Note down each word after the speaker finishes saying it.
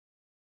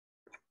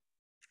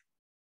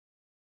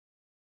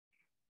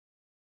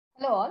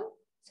Hello all.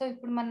 So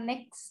ఇప్పుడు మన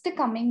next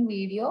coming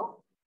video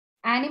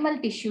animal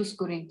tissues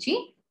గురించి,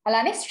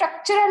 అలానే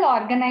structural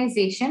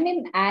organisation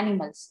in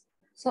animals.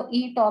 So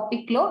ఈ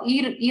టాపిక్ లో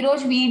ఈ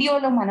రోజు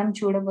వీడియోలో మనం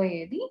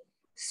చూడబోయేది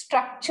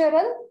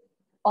structural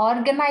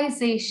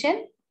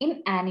organisation in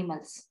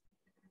animals.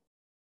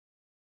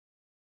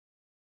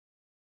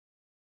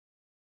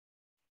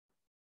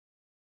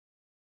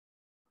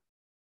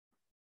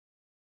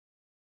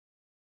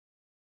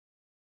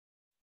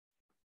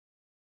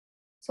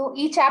 So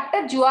ఈ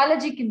చాప్టర్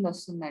జువాలజీ కింద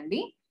వస్తుందండి.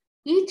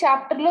 ఈ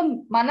చాప్టర్ లో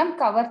మనం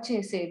కవర్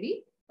చేసేది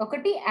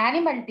ఒకటి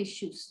యానిమల్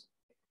టిష్యూస్,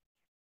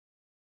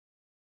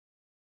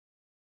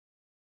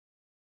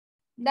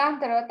 దాని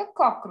తర్వాత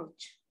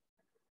cockroach,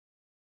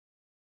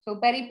 so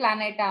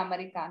పెరిప్లానెటా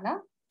అమెరికానా.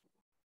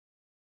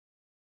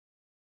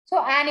 So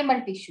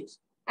animal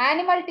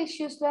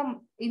tissues లో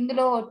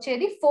ఇందులో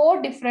వచ్చేది 4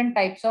 డిఫరెంట్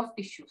టైప్స్ ఆఫ్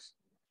టిష్యూస్.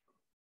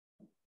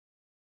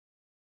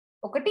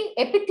 ఒకటి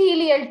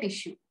ఎపిథీలియల్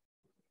టిష్యూ,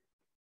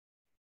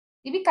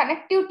 ఇవి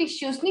కనెక్టివ్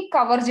టిష్యూస్ ని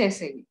కవర్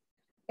చేసేవి.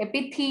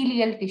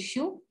 ఎపిథీలియల్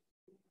టిష్యూ,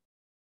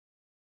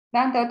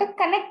 దాని తర్వాత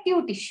కనెక్టివ్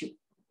టిష్యూ.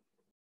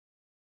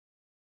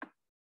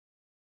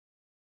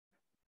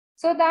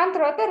 సో దాని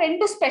తర్వాత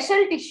 2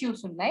 స్పెషల్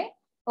టిష్యూస్ ఉన్నాయి.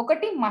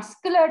 ఒకటి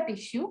మస్కులర్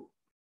టిష్యూ,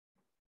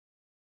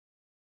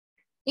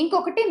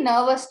 ఇంకొకటి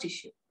నర్వస్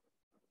టిష్యూ.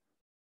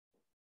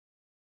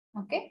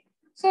 ఓకే,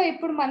 సో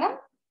ఇప్పుడు మనం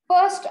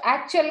ఫస్ట్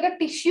యాక్చువల్ గా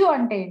టిష్యూ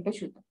అంటే ఏంటో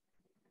చూద్దాం.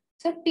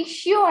 సో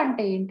టిష్యూ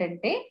అంటే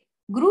ఏంటంటే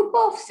group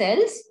of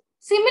cells,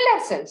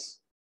 similar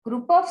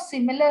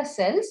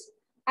cells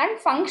and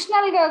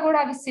functional గా కూడా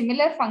అవి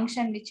సిమిలర్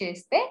ఫంక్షన్ ని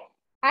చేస్తే,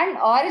 అండ్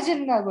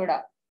ఆరిజిన్ గా కూడా.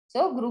 So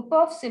group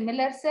of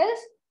similar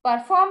cells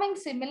performing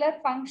similar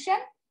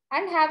function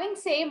and having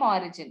same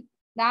origin,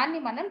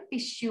 దాన్ని మనం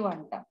టిష్యూ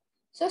అంటాం.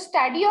 సో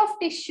స్టడీ ఆఫ్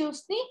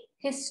టిష్యూస్ ని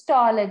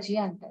హిస్టాలజీ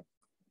అంటారు.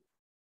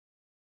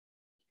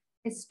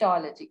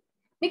 హిస్టాలజీ.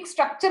 మీకు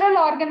స్ట్రక్చరల్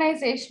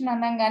ఆర్గనైజేషన్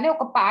అనగానే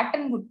ఒక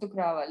ప్యాటర్న్ గుర్తుకు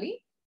రావాలి.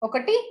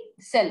 ఒకటి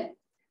cell,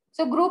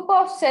 so group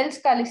of cells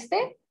కలిస్తే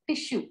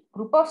tissue.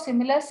 Group of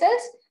similar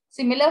cells,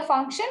 similar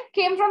function,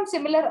 came from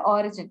similar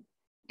origin,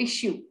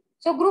 tissue.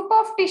 So group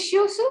of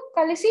tissues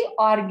కలిసి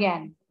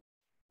organ.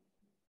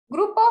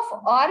 Group of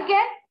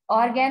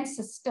organ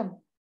system.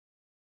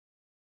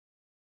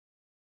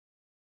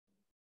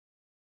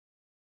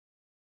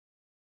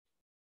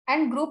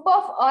 And group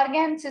of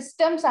organ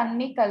systems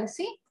అన్ని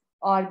కలిసి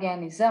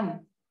organism.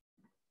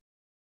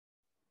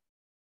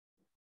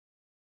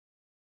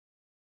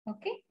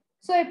 Okay,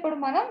 so ఇప్పుడు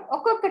మనం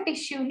ఒక్కొక్క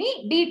టిష్యూని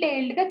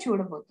detailed గా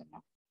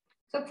చూడబోతున్నాం.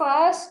 So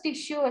first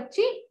tissue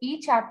వచ్చి ఈ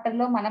చాప్టర్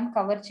లో మనం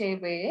కవర్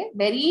చేయబోయే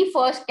వెరీ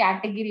ఫస్ట్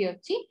కేటగిరీ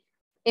వచ్చి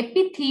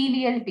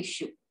epithelial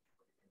tissue.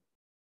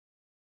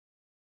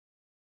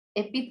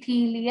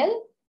 Epithelial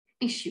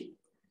tissue.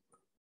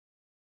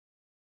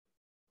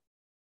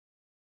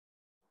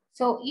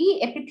 So ఈ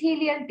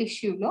ఎపిథీలియల్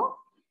టిష్యూలో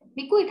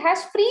మీకు it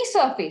has free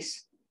surface.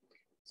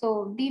 So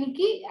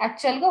దీనికి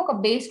యాక్చువల్ గా ఒక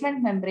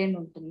బేస్మెంట్ మెంబ్రెయిన్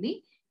ఉంటుంది.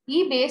 ఈ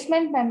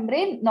బేస్మెంట్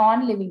మెంబ్రెయిన్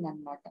నాన్ లివింగ్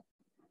అన్నమాట.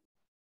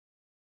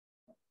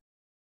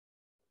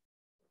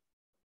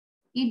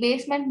 ఈ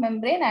బేస్మెంట్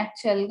మెంబ్రెయిన్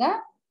యాక్చువల్ గా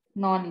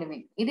నాన్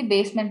లివింగ్. ఇది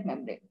బేస్మెంట్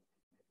మెంబ్రెయిన్.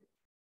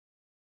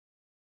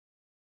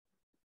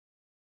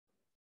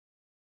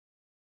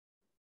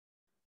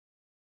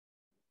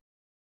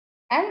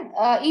 అండ్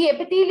ఈ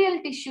ఎపిథీలియల్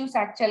టిష్యూస్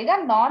యాక్చువల్ గా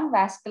నాన్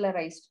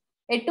వాస్కులరైజ్డ్,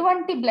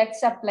 ఎటువంటి బ్లడ్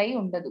సప్లై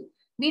ఉండదు.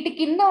 వీటి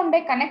కింద ఉండే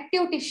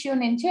కనెక్టివ్ టిష్యూ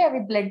నుంచి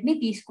అవి బ్లడ్ ని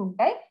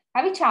తీసుకుంటాయి.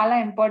 అవి చాలా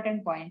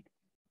ఇంపార్టెంట్ పాయింట్.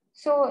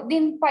 సో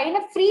దీనిపైన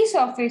ఫ్రీ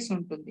సర్ఫేస్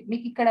ఉంటుంది.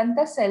 మీకు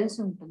ఇక్కడంతా సెల్స్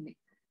ఉంటుంది.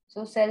 సో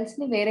సెల్స్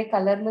ని వేరే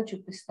కలర్ లో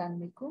చూపిస్తాను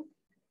మీకు.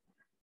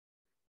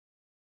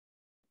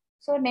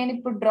 సో నేను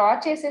ఇప్పుడు డ్రా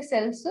చేసే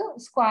సెల్స్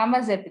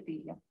స్క్వామస్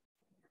ఎపిథీలియం.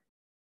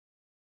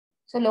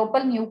 సో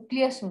లోపల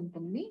న్యూక్లియస్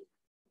ఉంటుంది.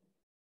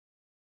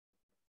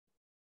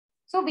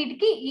 సో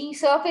వీటికి ఈ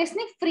సర్ఫేస్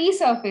ని ఫ్రీ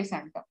సర్ఫేస్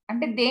అంటాం.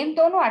 అంటే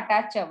దేంతోనూ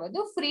అటాచ్ అవ్వదు,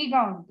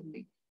 ఫ్రీగా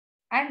ఉంటుంది.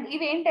 అండ్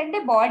ఇవి ఏంటంటే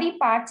బాడీ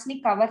పార్ట్స్ ని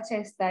కవర్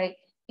చేస్తాయి,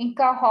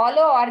 ఇంకా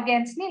హాలో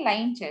ఆర్గాన్స్ ని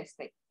లైన్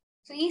చేస్తాయి.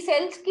 సో ఈ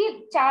సెల్స్ కి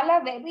చాలా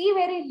very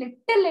very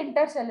little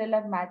inter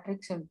cellular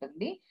matrix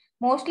ఉంటుంది.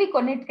 మోస్ట్లీ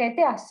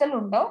కొన్నిటికైతే అస్సలు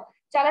ఉండవు.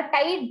 చాలా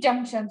టైట్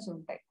జంక్షన్స్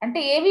ఉంటాయి, అంటే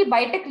ఏవి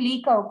బయటకు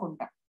లీక్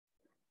అవ్వకుండా.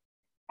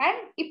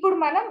 అండ్ ఇప్పుడు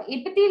మనం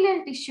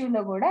ఎపిథీలియల్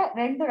టిష్యూలో కూడా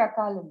 2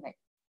 రకాలు ఉన్నాయి.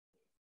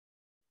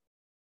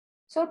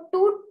 సో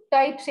 2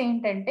 టైప్స్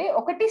ఏంటంటే,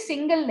 ఒకటి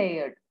సింగిల్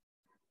లేయర్డ్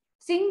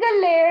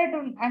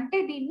అంటే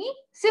దీన్ని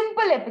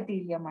సింపుల్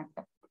ఎపిథీలియం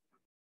అంటాం.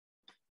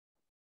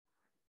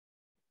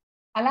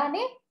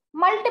 అలానే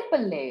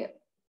మల్టిపుల్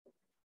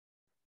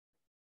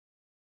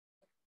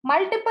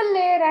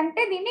లేయర్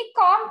అంటే దీన్ని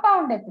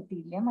కాంపౌండ్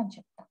ఎపిథీలియం అని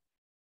చెప్తాం.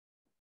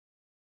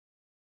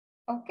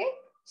 ఓకే,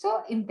 సో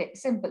ఇంతే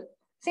సింపుల్.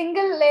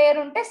 సింగిల్ లేయర్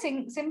ఉంటే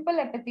సింపుల్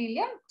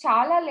ఎపిథీలియం,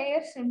 చాలా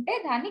లేయర్స్ ఉంటే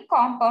దాన్ని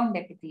compound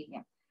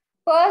epithelium.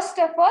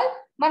 First of all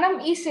మనం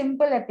ఈ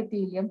సింపుల్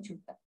ఎపిథీలియం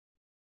చూద్దాం.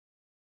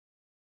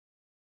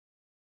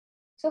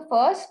 So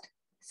first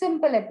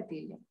simple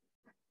epithelium.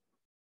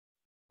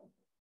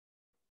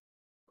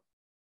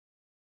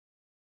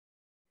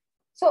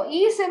 So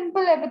ఈ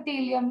సింపుల్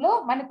ఎపిథీలియంలో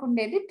మనకు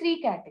ఉండేది 3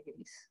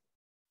 కేటగిరీస్,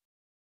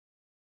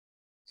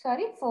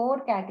 సారీ 4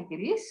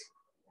 కేటగిరీస్.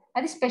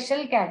 అది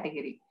స్పెషల్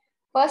కేటగిరీ.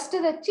 ఫస్ట్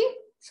వచ్చి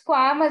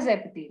స్క్వామస్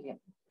ఎపిథీలియం.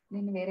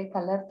 నేను వేరే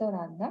కలర్ తో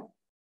రాద్దాం.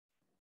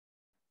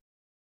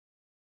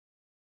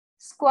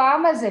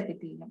 Squamous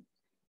epithelium.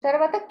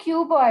 తర్వాత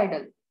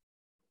క్యూబాయిడల్.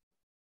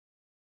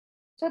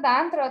 సో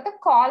దాని తర్వాత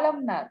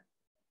కాలమ్నర్.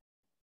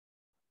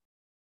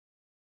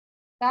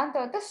 దాని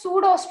తర్వాత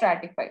సూడో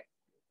స్ట్రాటిఫైడ్.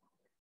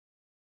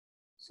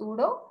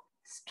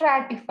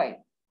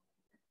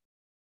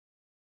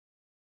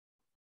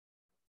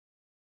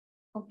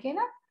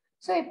 ఓకేనా?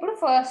 సో ఇప్పుడు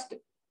ఫస్ట్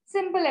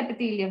సింపుల్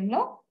ఎపిథీలియంలో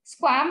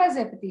స్క్వామస్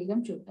ఎపిథీలియం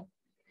చూద్దాం.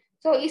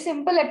 సో ఈ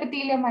సింపుల్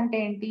ఎపిథీలియం అంటే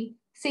ఏంటి?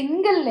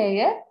 Single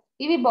layer.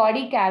 ఇవి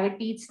బాడీ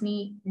క్యావిటీస్ ని,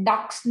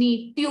 డక్ట్స్ ని,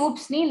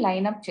 ట్యూబ్స్ ని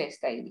లైన్అప్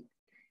చేస్తాయి ఇవి.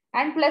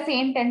 అండ్ ప్లస్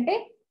ఏంటంటే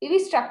ఇవి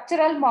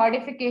స్ట్రక్చరల్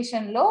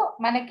మోడిఫికేషన్ లో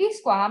మనకి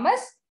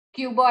squamous,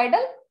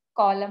 cuboidal,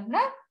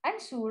 columnar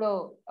and pseudo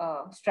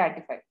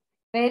stratified.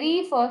 Very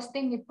first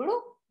thing ఇప్పుడు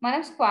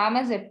మనం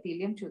స్క్వామస్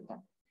ఎపిథీలియం చూద్దాం.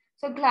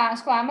 So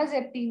squamous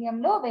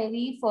ఎపిథీలియంలో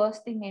very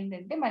first thing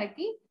ఏంటంటే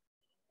మనకి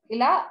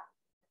ఇలా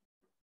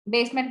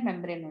బేస్మెంట్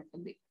మెంబ్రేన్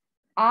ఉంటుంది.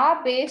 ఆ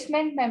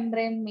బేస్మెంట్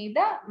మెంబ్రేన్ మీద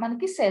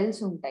మనకి సెల్స్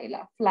ఉంటాయి.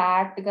 ఇలా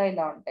ఫ్లాట్ గా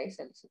ఇలా ఉంటాయి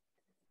సెల్స్.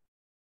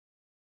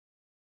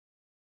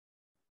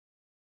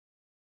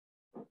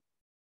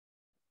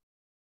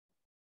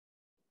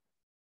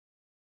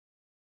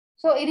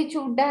 సో ఇది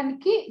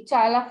చూడ్డానికి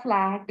చాలా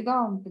ఫ్లాట్ గా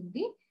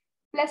ఉంటుంది.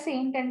 ప్లస్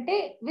ఏంటంటే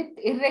విత్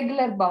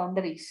ఇర్రెగ్యులర్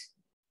బౌండరీస్.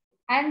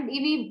 అండ్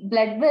ఇవి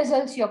బ్లడ్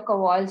వెజల్స్ యొక్క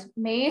వాల్స్.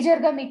 మేజర్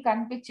గా మీకు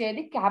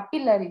కనిపించేది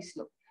క్యాపిలరీస్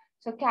లో.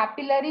 So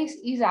capillaries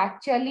is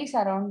actually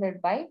surrounded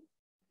by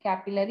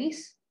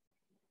capillaries.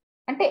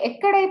 అంటే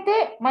ఎక్కడైతే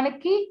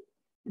మనకి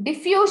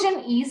డిఫ్యూజన్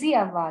ఈజీ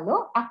అవ్వాలో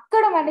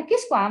అక్కడ మనకి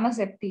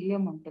స్క్వామస్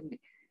ఎపిథీలియం ఉంటుంది.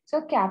 సో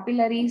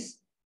క్యాపిలరీస్,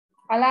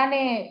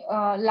 అలానే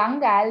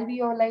lung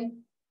alveoli,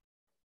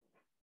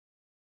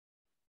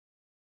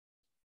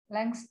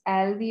 lungs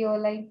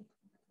alveoli.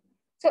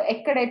 So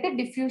ఎక్కడైతే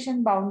డిఫ్యూషన్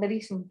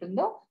బౌండరీస్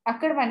ఉంటుందో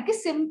అక్కడ మనకి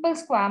సింపుల్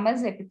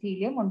స్క్వామస్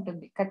ఎపిథీలియం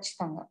ఉంటుంది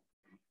ఖచ్చితంగా.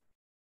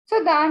 సో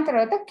దాని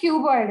తర్వాత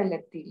క్యూబాయిడల్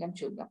ఎపిథీలియం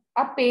చూద్దాం.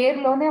 ఆ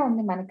పేరులోనే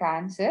ఉంది మనకి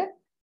ఆన్సర్.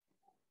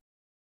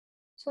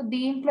 సో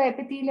దీంట్లో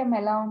ఎపిథీలియం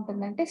ఎలా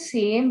ఉంటుందంటే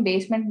సేమ్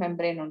బేస్మెంట్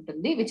మెంబ్రేన్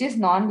ఉంటుంది, విచ్ ఇస్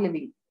నాన్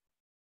లివింగ్.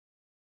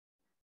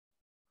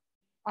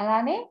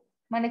 అలానే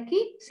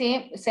మనకి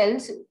సేమ్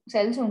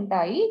సెల్స్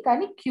ఉంటాయి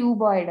కానీ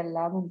క్యూబాయిడల్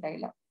లాగా ఉంటాయి,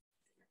 ఇలా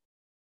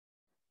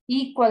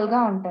ఈక్వల్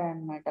గా ఉంటాయి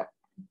అన్నమాట.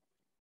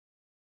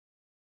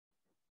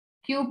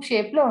 క్యూబ్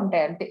షేప్ లో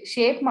ఉంటాయి, అంతే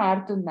షేప్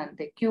మారుతుంది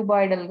అంతే,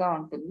 క్యూబాయిడల్ గా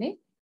ఉంటుంది.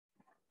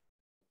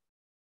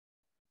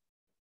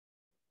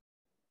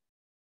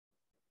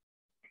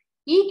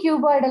 ఈ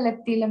క్యూబాయిడల్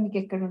ఎపిథీలియం మీకు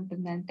ఎక్కడ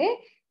ఉంటుందంటే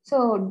సో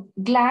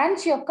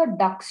గ్లాండ్స్ యొక్క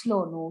డక్స్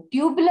లోను,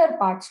 ట్యూబులర్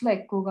పార్ట్స్ లో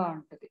ఎక్కువగా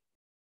ఉంటుంది.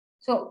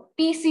 సో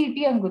PCT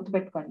అని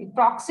గుర్తుపెట్టుకోండి.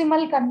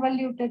 ప్రాక్సిమల్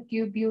కన్వల్యూటెడ్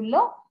ట్యూబ్యూల్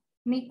లో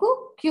మీకు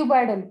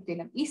క్యూబాయిడల్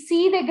ఎపిథీలియం. ఈ C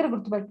దగ్గర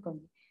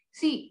గుర్తుపెట్టుకోండి.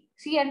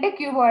 సి అంటే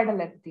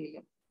క్యూబాయిడల్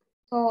ఎపిథీలియం.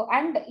 సో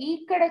అండ్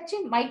ఇక్కడ వచ్చి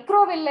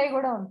మైక్రోవిల్లై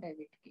కూడా ఉంటాయి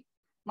వీటికి.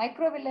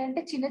 మైక్రోవిల్లై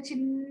అంటే చిన్న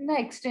చిన్న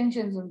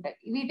ఎక్స్టెన్షన్స్ ఉంటాయి.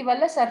 వీటి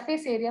వల్ల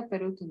సర్ఫేస్ ఏరియా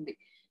పెరుగుతుంది.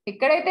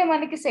 ఎక్కడైతే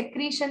మనకి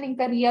సెక్రీషన్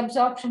ఇంకా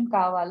రీఅబ్జార్ప్షన్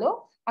కావాలో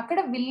అక్కడ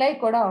విల్లై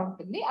కూడా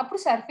ఉంటుంది. అప్పుడు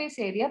సర్ఫేస్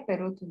ఏరియా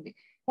పెరుగుతుంది.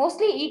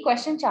 మోస్ట్లీ ఈ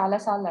క్వశ్చన్ చాలా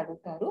సార్లు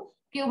అడుగుతారు.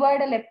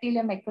 క్యూబాయిడల్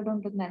ఎపిథీలియం ఎక్కడ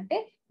ఉంటుందంటే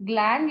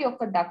గ్లాండ్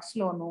యొక్క డక్స్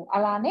లోను,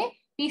 అలానే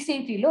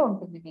PCTలో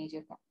ఉంటుంది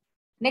మేజర్గా.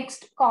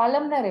 Next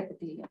columnar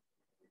epithelium.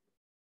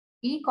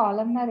 ఈ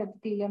కాలమ్నర్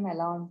ఎపిథీలియం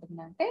ఎలా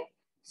ఉంటుందంటే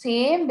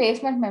సేమ్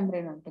బేస్మెంట్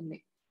మెంబ్రేన్ ఉంటుంది.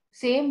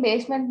 సేమ్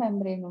బేస్మెంట్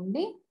మెంబ్రేన్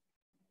ఉండి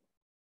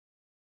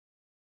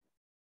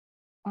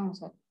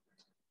సారీ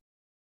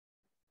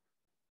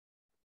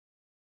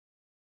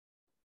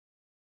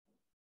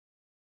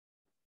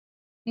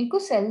మీకు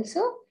సెల్స్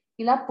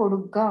ఇలా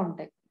పొడుగ్గా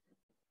ఉంటాయి,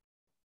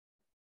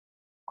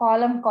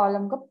 కాలం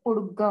గా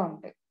పొడుగ్గా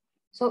ఉంటాయి.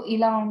 సో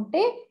ఇలా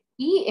ఉంటే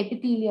ఈ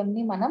ఎపిథీలియం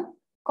ని మనం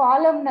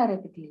కాలమ్నర్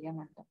ఎపిథీలియం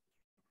అంటాం.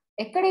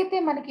 ఎక్కడైతే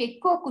మనకి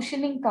ఎక్కువ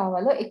కుషనింగ్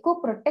కావాలో, ఎక్కువ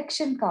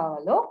ప్రొటెక్షన్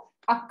కావాలో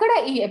అక్కడ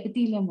ఈ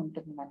ఎపిథీలియం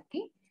ఉంటుంది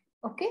మనకి.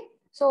 ఓకే,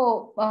 సో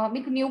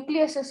మీకు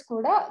న్యూక్లియసెస్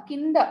కూడా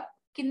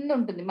కింద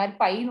ఉంటుంది, మరి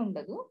పైన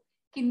ఉండదు.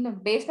 కింద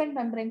బేస్మెంట్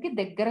మెంబ్రేన్ కి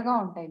దగ్గరగా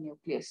ఉంటాయి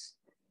న్యూక్లియస్.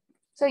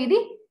 సో ఇది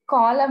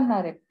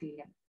కాలమ్నర్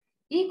ఎపిథీలియం.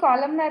 ఈ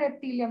కాలమ్నర్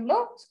ఎపిథీలియంలో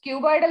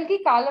క్యూబాయిడల్ కి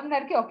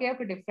కాలమ్నర్ కి ఒకే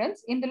ఒక డిఫరెన్స్,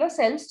 ఇందులో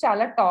సెల్స్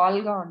చాలా టాల్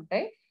గా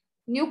ఉంటాయి.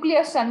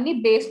 న్యూక్లియస్ అన్ని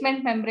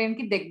బేస్మెంట్ మెంబ్రేన్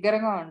కి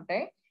దగ్గరగా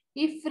ఉంటాయి.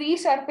 ఈ ఫ్రీ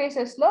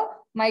సర్ఫేసెస్ లో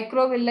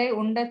మైక్రోవిల్లై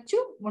ఉండొచ్చు,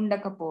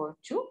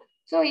 ఉండకపోవచ్చు.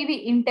 సో ఇవి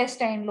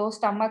ఇంటెస్టైన్ లో,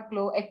 స్టమక్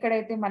లో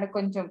ఎక్కడైతే మనకు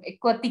కొంచెం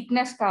ఎక్కువ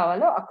థిక్నెస్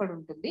కావాలో అక్కడ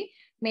ఉంటుంది.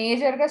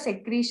 మేజర్ గా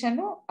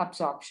సెక్రీషన్,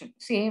 అబ్సార్ప్షన్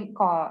సేమ్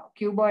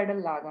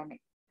క్యూబాయిడల్ లాగానే.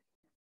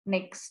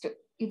 నెక్స్ట్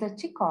ఇది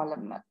వచ్చి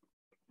కాలమ్నర్.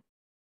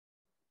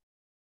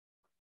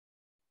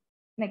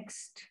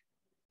 నెక్స్ట్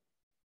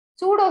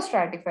సూడో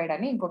స్ట్రాటిఫైడ్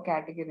అని ఇంకో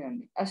కేటగిరీ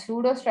ఉంది. ఆ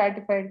సూడో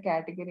స్ట్రాటిఫైడ్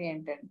కేటగిరీ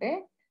ఏంటంటే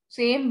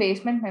సేమ్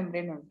బేస్మెంట్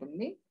మెంబ్రేన్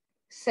ఉంటుంది.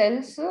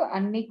 సెల్స్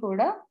అన్ని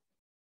కూడా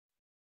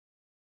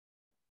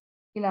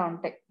ఇలా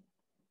ఉంటాయి,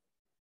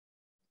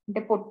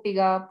 అంటే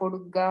పొట్టిగా,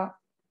 పొడుగ్గా,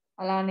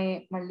 అలానే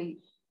మళ్ళీ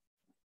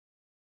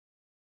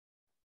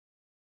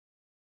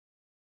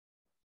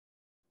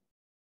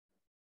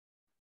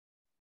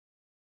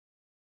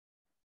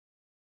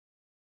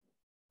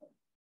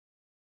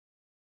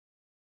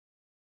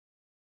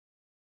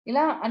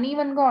ఇలా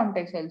అనీవన్ గా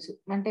ఉంటాయి సెల్స్.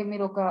 అంటే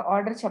మీరు ఒక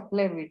ఆర్డర్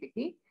చెప్పలేరు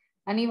వీటికి,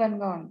 అనీవన్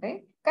గా ఉంటాయి.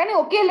 కానీ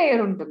ఒకే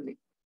లేయర్ ఉంటుంది,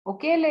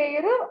 ఒకే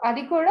లేయర్.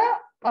 అది కూడా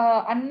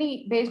అన్ని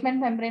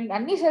బేస్మెంట్ మెంబ్రెయిన్,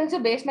 అన్ని సెల్స్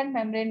బేస్మెంట్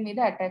మెంబ్రెయిన్ మీద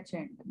అటాచ్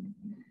అయి ఉంటుంది.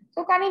 సో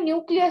కానీ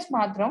న్యూక్లియస్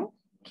మాత్రం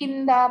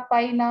కింద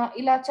పైన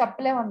ఇలా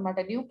చెప్పలేము అనమాట.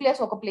 న్యూక్లియస్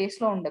ఒక ప్లేస్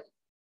లో ఉండదు,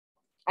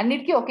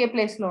 అన్నిటికీ ఒకే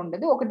ప్లేస్ లో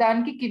ఉండదు.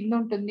 ఒకదానికి కింద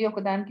ఉంటుంది,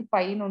 ఒకదానికి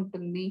పైన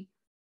ఉంటుంది.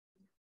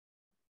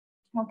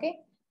 ఓకే,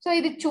 సో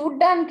ఇది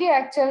చూడ్డానికి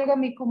యాక్చువల్ గా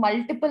మీకు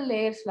మల్టిపుల్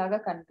లేయర్స్ లాగా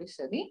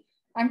కనిపిస్తుంది.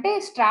 అంటే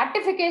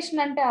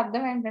స్ట్రాటిఫికేషన్ అంటే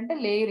అర్థం ఏంటంటే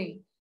లేయరింగ్.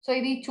 సో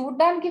ఇది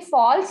చూడ్డానికి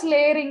ఫాల్స్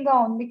లేయరింగ్ గా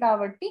ఉంది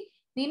కాబట్టి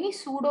దీన్ని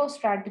సూడో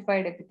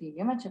స్ట్రాటిఫైడ్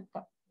ఎపిథీలియం అని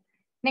చెప్తాం.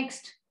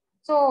 నెక్స్ట్,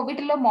 సో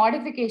వీటిలో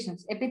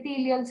మోడిఫికేషన్స్,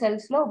 ఎపిథీలియల్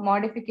సెల్స్ లో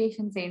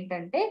మోడిఫికేషన్స్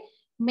ఏంటంటే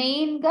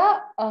మెయిన్ గా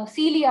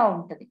సీలియా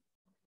ఉంటుంది,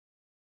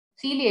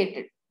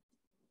 సీలియేటెడ్.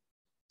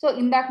 సో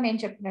ఇందాక నేను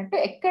చెప్పినట్టు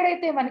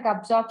ఎక్కడైతే మనకి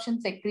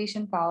అబ్జార్ప్షన్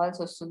సెక్రీషన్ కావాల్సి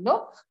వస్తుందో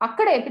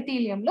అక్కడ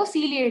ఎపిథీలియంలో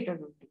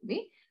సీలియేటెడ్ ఉంటుంది.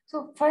 సో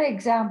ఫర్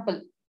ఎగ్జాంపుల్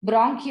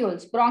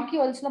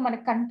బ్రాంకియోల్స్ లో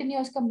మనకి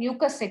కంటిన్యూస్ గా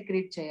మ్యూకస్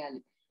సెక్రీట్ చేయాలి.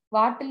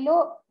 వాటిల్లో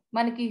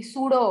మనకి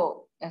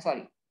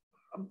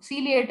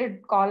సీలియేటెడ్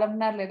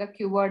కాలమ్నార్ లేదా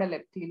క్యూబాయిడల్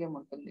ఎపిథీలియం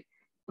ఉంటుంది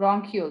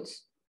బ్రాంకియోల్స్.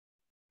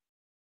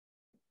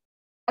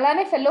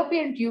 అలానే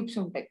ఫెలోపియన్ ట్యూబ్స్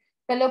ఉంటాయి.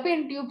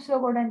 ఫెలోపియన్ ట్యూబ్స్ లో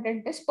కూడా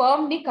ఏంటంటే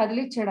స్పర్మ్ ని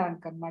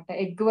కదిలించడానికి అనమాట,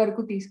 ఎగ్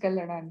వరకు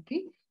తీసుకెళ్ళడానికి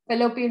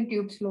ఫెలోపియన్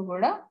ట్యూబ్స్ లో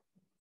కూడా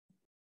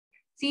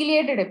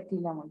సీలియేటెడ్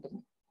ఎపిథీలియం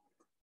ఉంటుంది.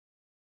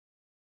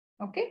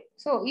 ఓకే,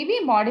 సో ఇవి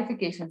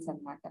మోడిఫికేషన్స్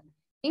అన్నమాట.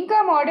 ఇంకా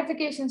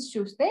మోడిఫికేషన్స్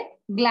చూస్తే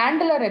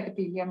గ్లాండులర్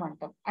ఎపిథీలియం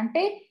అంటాం.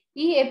 అంటే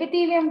ఈ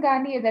ఎపిథీలియం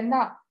కానీ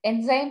ఏదన్నా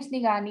ఎంజైమ్స్ ని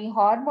కానీ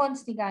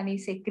హార్మోన్స్ ని కానీ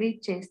సెక్రీట్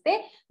చేస్తే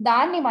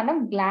దాన్ని మనం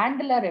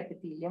గ్లాండులర్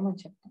ఎపిథీలియం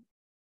అని చెప్తాం.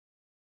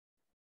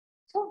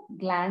 సో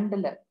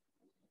గ్లాండులర్,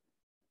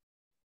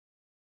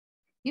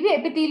 ఇవి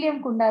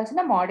ఎపిథీలియంకు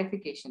ఉండాల్సిన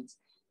మోడిఫికేషన్స్.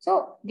 సో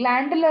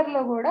గ్లాండులర్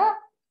లో కూడా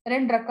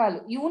రెండు రకాలు,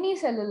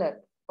 యూనిసెల్యులర్,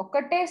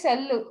 ఒకటే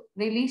సెల్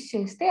రిలీజ్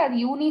చేస్తే అది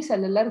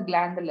యూనిసెల్యులర్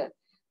గ్లాండులర్.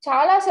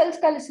 చాలా సెల్స్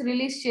కలిసి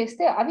రిలీజ్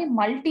చేస్తే అవి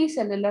multi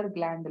cellular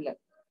glandular.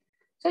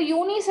 So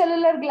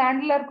unicellular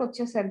glandular కి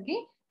వచ్చేసరికి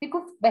మీకు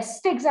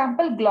బెస్ట్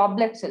ఎగ్జాంపుల్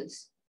గ్లోబులెట్ సెల్స్.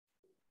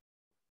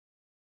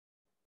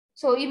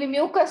 సో ఇవి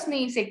మ్యూకస్ ని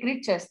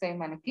సెక్రీట్ చేస్తాయి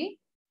మనకి.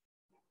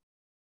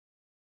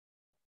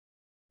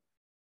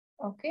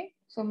 ఓకే,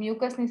 సో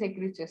మ్యూకస్ ని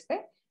సెక్రీట్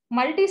చేస్తాయి.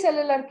 మల్టీ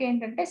సెల్యులర్ కి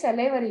ఏంటంటే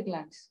సెలైవరీ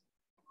గ్లాండ్స్.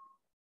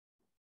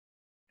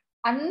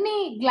 అన్ని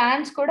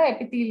గ్లాండ్స్ కూడా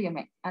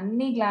ఎపిథీలియమే,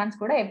 అన్ని గ్లాండ్స్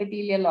కూడా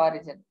epithelial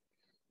origin.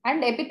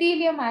 And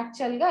epithelium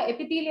actual గా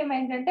ఎపిథీలియం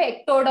ఏంటంటే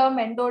ectoderm,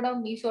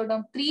 endoderm,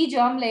 mesoderm 3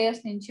 germ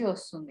layers నుంచి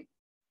వస్తుంది.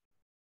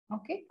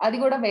 ఓకే, అది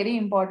కూడా very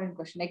important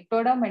question,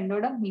 ectoderm,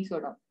 endoderm,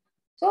 mesoderm.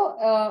 So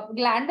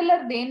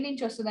glandular దేని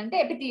నుంచి వస్తుంది అంటే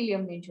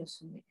ఎపిథీలియం నుంచి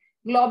వస్తుంది.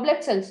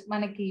 గ్లోబులెట్ సెల్స్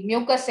మనకి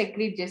మ్యూకస్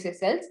సెక్రీట్ చేసే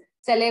సెల్స్,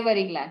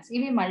 సెలైవరీ గ్లాండ్స్,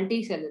 ఇవి మల్టీ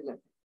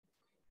సెల్యులర్.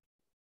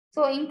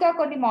 సో ఇంకా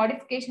కొన్ని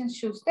మోడిఫికేషన్స్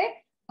చూస్తే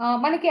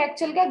మనకి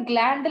యాక్చువల్ గా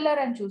గ్లాండులర్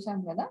అని చూసాం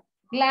కదా,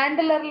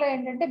 గ్లాండులర్ లో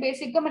ఏంటంటే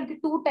బేసిక్ గా మనకి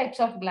 2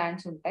 టైప్స్ ఆఫ్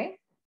గ్లాండ్స్ ఉంటాయి.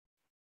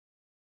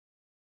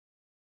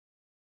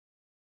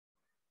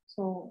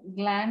 సో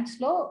గ్లాండ్స్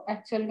లో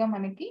యాక్చువల్ గా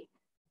మనకి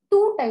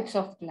 2 టైప్స్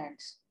ఆఫ్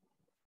గ్లాండ్స్.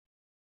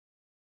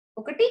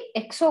 ఒకటి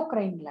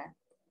ఎక్సోక్రైన్ గ్లాండ్,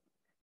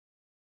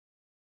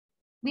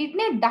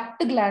 వీటిని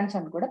డక్ట్ గ్లాండ్స్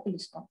అని కూడా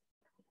పిలుస్తాం.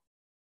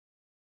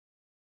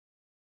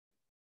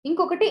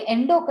 ఇంకొకటి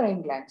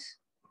ఎండోక్రైన్ గ్లాండ్స్,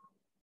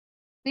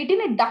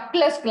 వీటిని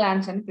డక్ట్లెస్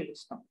గ్లాండ్స్ అని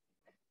పిలుస్తాం.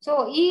 సో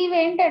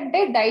ఇవేంటంటే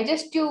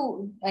డైజెస్టివ్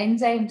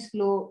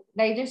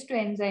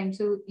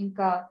ఎంజైమ్స్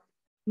ఇంకా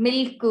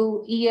మిల్క్,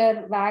 ఇయర్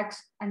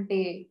వ్యాక్స్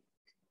అంటే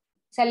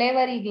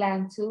salivary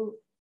glands,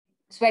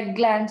 sweat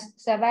glands,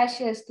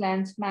 sebaceous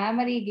glands,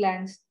 మామరీ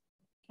glands,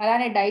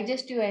 అలానే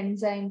డైజెస్టివ్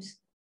ఎంజైమ్స్,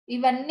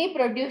 ఇవన్నీ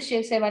ప్రొడ్యూస్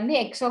చేసేవన్నీ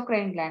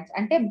ఎక్సోక్రైన్ గ్లాండ్స్.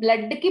 అంటే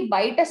బ్లడ్ కి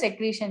బయట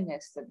సెక్రీషన్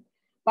చేస్తుంది,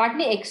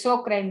 వాటిని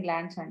ఎక్సోక్రైన్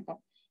గ్లాండ్స్ అంటాం.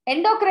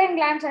 ఎండోక్రైన్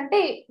గ్లాండ్స్ అంటే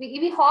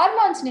ఇవి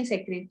హార్మోన్స్ ని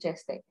సెక్రీట్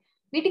చేస్తాయి.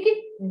 వీటికి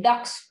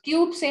డక్స్,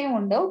 ట్యూబ్స్ ఏమి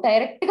ఉండవు,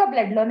 డైరెక్ట్ గా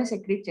బ్లడ్ లోనే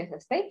సెక్రీట్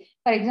చేసేస్తాయి.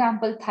 ఫర్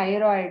ఎగ్జాంపుల్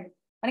థైరాయిడ్,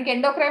 మనకి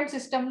ఎండోక్రైన్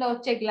సిస్టమ్ లో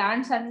వచ్చే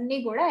గ్లాండ్స్ అన్ని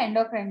కూడా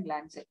endocrine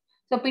glands.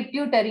 So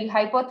pituitary,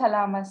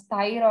 hypothalamus,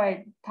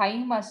 thyroid,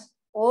 thymus,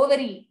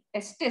 ovary,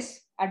 testis,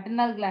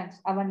 adrenal glands,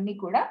 అవన్నీ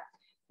కూడా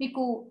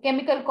మీకు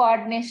chemical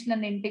coordination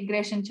and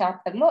integration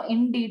chapter లో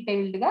ఇన్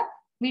డీటెయిల్డ్ గా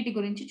వీటి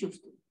గురించి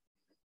చూస్తుంది.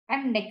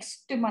 అండ్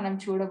నెక్స్ట్ మనం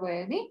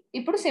చూడబోయేది,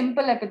 ఇప్పుడు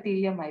సింపుల్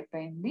ఎపిథీలియం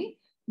అయిపోయింది,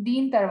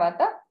 దీని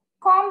తర్వాత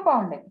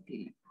compound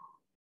epithelium.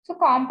 So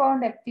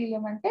compound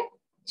epithelium అంటే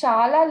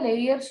చాలా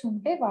లేయర్స్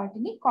ఉంటే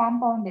వాటిని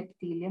కాంపౌండ్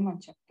ఎపిథీలియం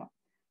అని చెప్తాం.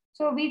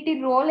 సో వీటి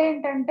రోల్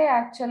ఏంటంటే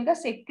యాక్చువల్ గా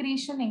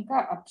సెక్రీషన్ ఇంకా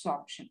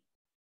అబ్సార్ప్షన్.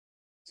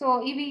 సో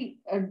ఇవి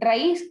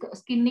డ్రై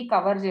స్కిన్ ని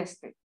కవర్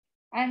చేస్తాయి.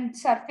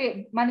 అండ్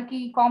మనకి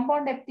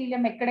కాంపౌండ్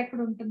ఎపిథీలియం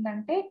ఎక్కడెక్కడ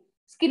ఉంటుందంటే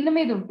స్కిన్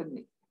మీద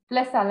ఉంటుంది,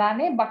 ప్లస్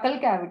అలానే బకల్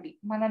క్యావిటీ,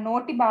 మన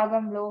నోటి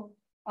భాగంలో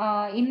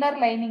inner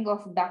lining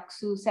of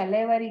ducts,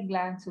 salivary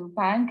glands,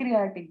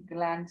 pancreatic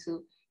glands,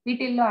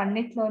 వీటిల్లో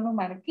అన్నిట్లోనూ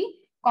మనకి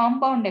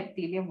కాంపౌండ్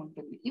ఎపిథీలియం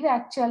ఉంటుంది. ఇవి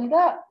యాక్చువల్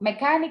గా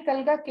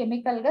మెకానికల్ గా,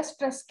 కెమికల్ గా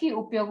స్ట్రెస్ కి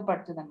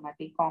ఉపయోగపడుతుంది అనమాట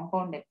ఈ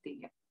కాంపౌండ్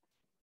ఎపిథీలియం.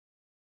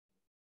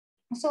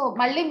 సో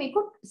మళ్ళీ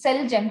మీకు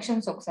సెల్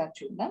జంక్షన్స్ ఒకసారి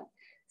చూద్దాం.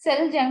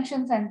 సెల్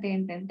జంక్షన్స్ అంటే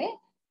ఏంటంటే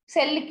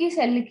సెల్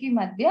కి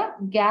మధ్య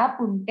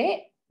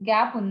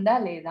గ్యాప్ ఉందా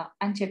లేదా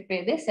అని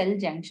చెప్పేదే సెల్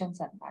జంక్షన్స్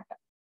అన్నమాట.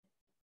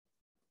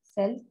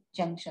 Cell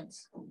junctions.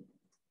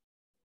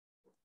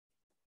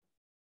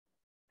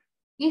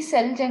 ఈ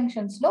సెల్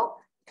జంక్షన్స్ లో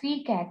 3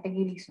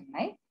 కేటగిరీస్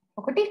ఉన్నాయి.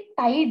 ఒకటి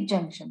టైట్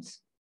జంక్షన్స్,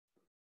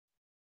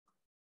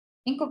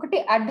 ఇంకొకటి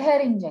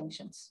అడ్హరింగ్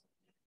జంక్షన్స్,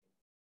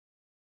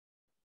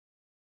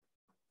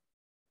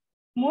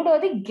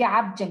 మూడోది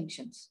gap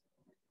junctions.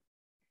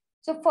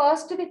 So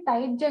first the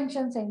tight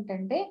junctions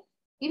ఏంటంటే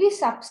ఇవి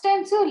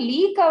సబ్స్టెన్స్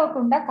లీక్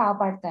అవ్వకుండా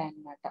కాపాడుతాయి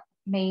అన్నమాట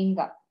మెయిన్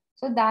గా.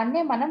 సో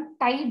దాన్నే మనం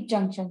టైట్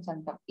జంక్షన్స్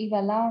అంటాం. ఇవి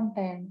ఎలా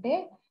ఉంటాయంటే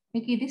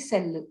మీకు ఇది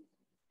సెల్,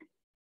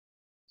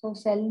 సో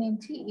సెల్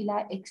నుంచి ఇలా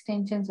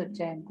ఎక్స్టెన్షన్స్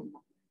వచ్చాయి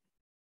అనుకుందాం,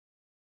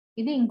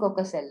 ఇది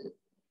ఇంకొక సెల్.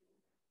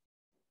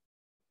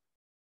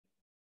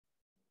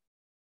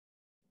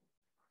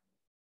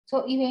 సో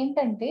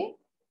ఇవేంటంటే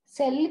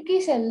సెల్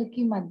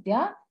కి మధ్య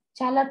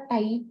చాలా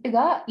టైట్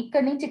గా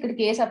ఇక్కడ నుంచి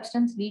ఇక్కడికి ఏ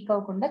సబ్స్టెన్స్ లీక్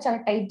అవ్వకుండా చాలా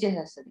టైట్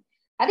చేసేస్తుంది,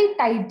 అది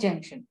టైట్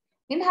జంక్షన్.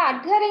 ఇన్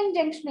అడ్హరింగ్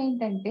జంక్షన్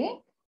ఏంటంటే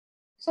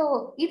సో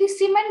ఇది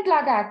సిమెంట్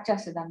లాగా యాక్ట్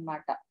చేస్తుంది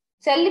అనమాట.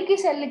 సెల్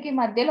కి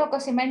మధ్యలో ఒక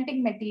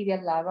సిమెంటింగ్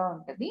మెటీరియల్ లాగా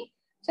ఉంటుంది.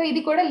 సో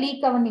ఇది కూడా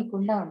లీక్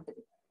అవ్వనీయకుండా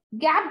ఉంటుంది.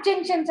 గ్యాప్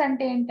జంక్షన్స్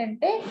అంటే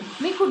ఏంటంటే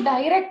మీకు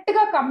డైరెక్ట్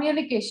గా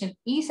కమ్యూనికేషన్,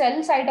 ఈ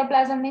సెల్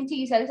సైటోప్లాజం నుంచి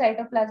ఈ సెల్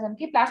సైటోప్లాజం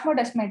కి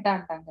ప్లాస్మోడెస్మాటా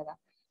అంటాం కదా,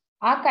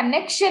 ఆ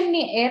కనెక్షన్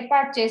ని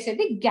ఏర్పాటు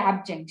చేసేది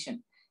గ్యాప్ జంక్షన్.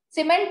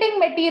 సిమెంటింగ్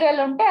మెటీరియల్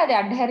ఉంటే అది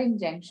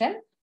అడ్హరింగ్ జంక్షన్.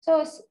 సో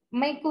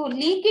మీకు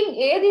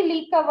ఏది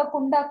లీక్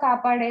అవ్వకుండా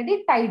కాపాడేది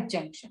టైట్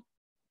జంక్షన్.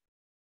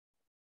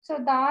 సో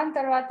దాని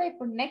తర్వాత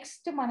ఇప్పుడు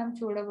నెక్స్ట్ మనం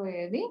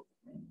చూడబోయేది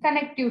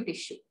connective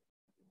tissue.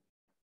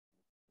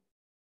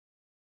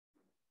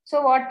 So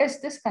what is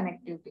this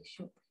connective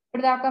tissue?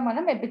 ఇప్పుడు దాకా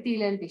మనం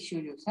ఎపిథీలియల్ టిష్యూ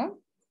చూసాం,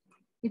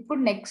 ఇప్పుడు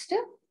నెక్స్ట్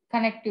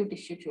కనెక్టివ్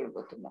టిష్యూ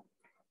చూడబోతున్నాం.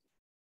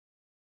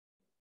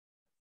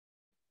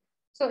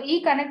 సో ఈ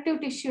కనెక్టివ్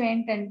టిష్యూ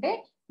ఏంటంటే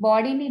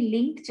బాడీని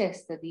లింక్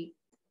చేస్తుంది.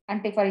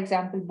 అంటే for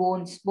example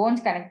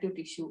bones connective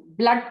tissue,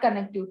 blood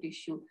connective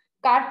tissue,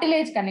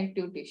 cartilage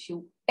connective tissue,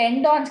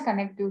 tendons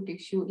connective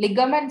tissue,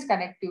 ligaments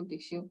connective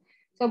tissue.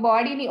 So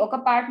బాడీని ఒక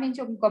పార్ట్ నుంచి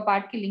ఇంకో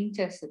పార్ట్ కి లింక్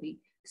చేస్తుంది,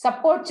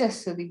 సపోర్ట్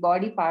చేస్తుంది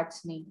బాడీ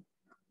పార్ట్స్ ని.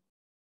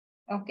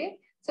 ఓకే,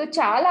 సో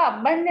చాలా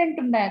అబండెంట్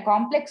ఉన్నాయి,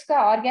 కాంప్లెక్స్ గా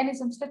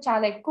ఆర్గానిజమ్స్ లో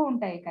చాలా ఎక్కువ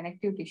ఉంటాయి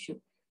కనెక్టివ్ టిష్యూ.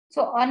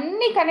 సో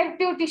అన్ని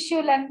కనెక్టివ్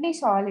టిష్యూలన్నీ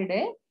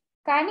సాలిడే,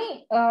 కానీ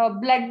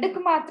బ్లడ్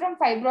కి మాత్రం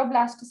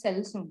ఫైబ్రోబ్లాస్ట్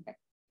సెల్స్ ఉంటాయి.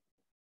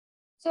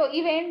 సో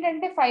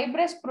ఇవేంటంటే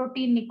ఫైబ్రస్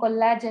ప్రోటీన్ ని,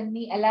 కొల్లాజన్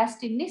ని,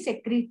 ఎలాస్టిన్ ని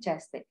సెక్రీట్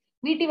చేస్తాయి.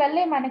 వీటి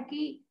వల్లే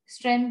మనకి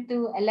స్ట్రెంగ్త్,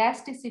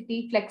 ఎలాస్టిసిటీ,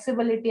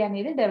 ఫ్లెక్సిబిలిటీ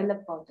అనేది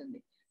డెవలప్ అవుతుంది.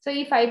 సో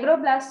ఈ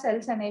ఫైబ్రోబ్లాస్ట్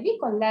సెల్స్ అనేవి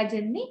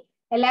కొల్లాజన్ ని,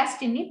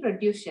 ఎలాస్టిన్ ని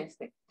ప్రొడ్యూస్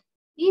చేస్తాయి.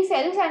 ఈ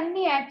సెల్స్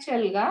అన్ని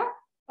యాక్చువల్ గా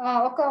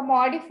ఒక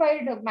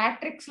మోడిఫైడ్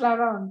మ్యాట్రిక్స్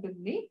లాగా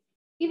ఉంటుంది.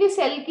 ఇవి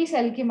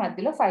సెల్ కి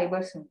మధ్యలో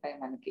ఫైబర్స్ ఉంటాయి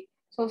మనకి.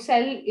 సో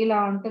సెల్ ఇలా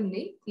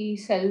ఉంటుంది, ఈ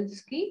సెల్స్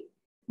కి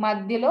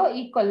మధ్యలో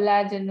ఈ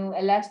కొల్లాజన్,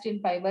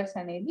 ఎలాస్టిన్ ఫైబర్స్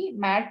అనేది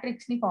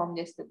మ్యాట్రిక్స్ ని ఫామ్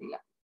చేస్తుంది ఇలా.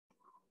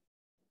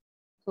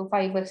 సో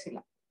ఫైబర్స్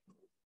ఇలా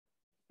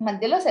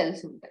మధ్యలో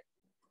సెల్స్ ఉంటాయి.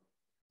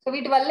 సో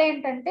వీటి వల్ల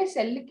ఏంటంటే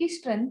సెల్ కి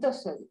స్ట్రెంగ్త్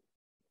వస్తుంది.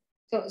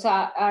 సో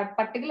ఆ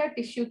పర్టికులర్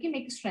టిష్యూకి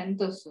మీకు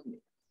స్ట్రెంగ్త్ వస్తుంది.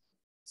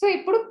 సో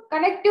ఇప్పుడు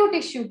కనెక్టివ్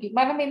టిష్యూకి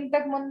మనం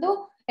ఇంతకు ముందు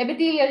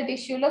ఎపిథీలియల్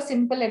టిష్యూలో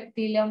సింపుల్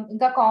ఎపిథీలియం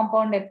ఇంకా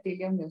కాంపౌండ్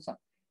ఎపిథీలియం చూసాం.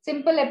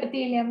 సింపుల్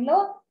ఎపిథీలియంలో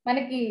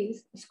మనకి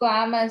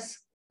స్క్వామస్,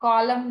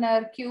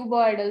 కాలమ్నర్,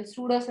 క్యూబాయిడల్,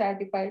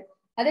 సూడోస్ట్రాటిఫైడ్.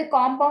 అదే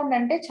కాంపౌండ్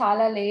అంటే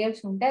చాలా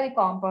లేయర్స్ ఉంటాయి, అది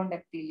కాంపౌండ్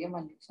ఎపిథీలియం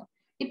అని చూసాం.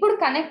 ఇప్పుడు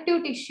కనెక్టివ్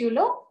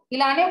టిష్యూలో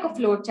ఇలానే ఒక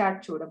ఫ్లో చార్ట్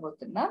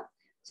చూడబోతున్నాం.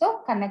 So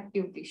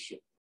connective tissue.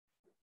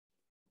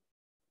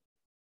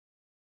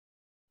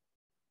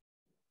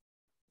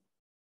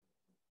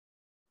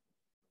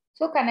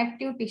 So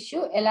connective tissue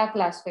ఎలా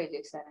క్లాసిఫై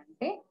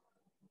చేశారంటే,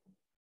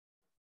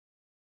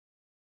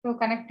 సో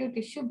కనెక్టివ్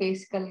టిష్యూ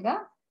బేసికల్ గా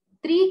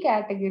 3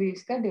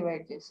 కేటగిరీస్ గా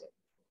డివైడ్ చేశారు.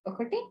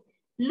 ఒకటి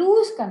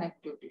లూజ్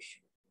కనెక్టివ్ టిష్యూ,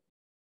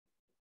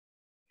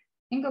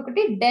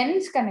 ఇంకొకటి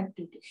డెన్స్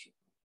కనెక్టివ్ టిష్యూ,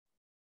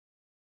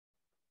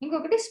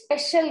 ఇంకొకటి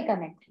special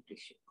connective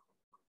tissue.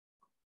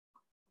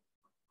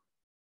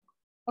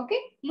 Okay,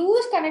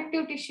 loose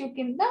connective tissue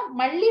కింద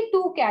మళ్ళీ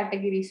 2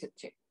 కేటగిరీస్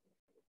వచ్చాయి.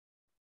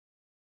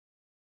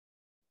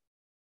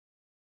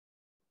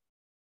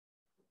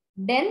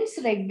 డెన్స్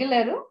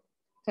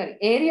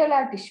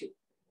ఏరియోలార్ టిష్యూ,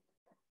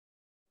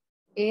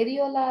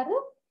 ఏరియోలార్,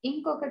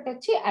 ఇంకొకటి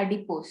వచ్చి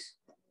అడిపోస్.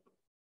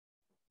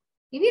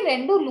 ఇవి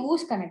రెండు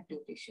loose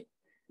connective tissue.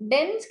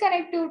 Dense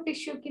connective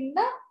tissue కింద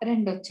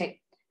 2 వచ్చాయి,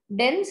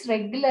 dense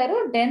regular,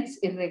 dense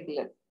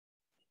irregular.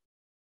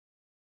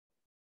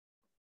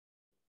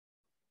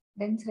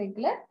 Dense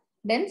regular,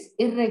 dense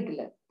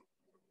irregular.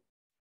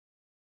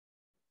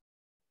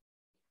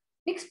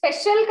 మీకు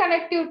స్పెషల్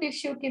కనెక్టివ్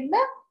టిష్యూ కింద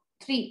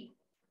 3: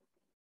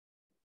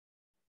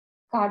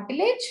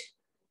 కార్టిలేజ్,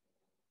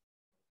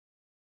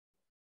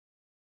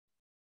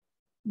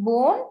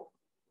 బోన్,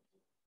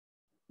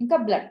 ఇంకా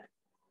బ్లడ్.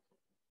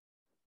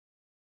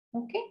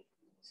 ఓకే,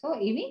 సో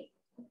ఇవి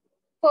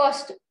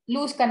ఫస్ట్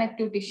లూజ్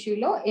కనెక్టివ్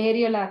టిష్యూలో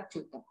ఏరియోలార్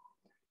చూద్దాం.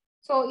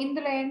 సో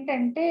ఇందులో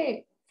ఏంటంటే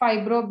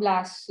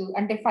ఫైబ్రోబ్లాస్ట్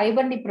అంటే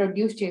ఫైబర్ ని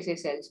ప్రొడ్యూస్ చేసే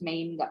సెల్స్.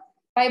 మెయిన్ గా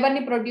ఫైబర్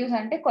ని ప్రొడ్యూస్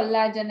అంటే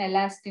కొల్లాజన్,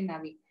 ఎలాస్టిన్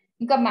అవి.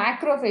 ఇంకా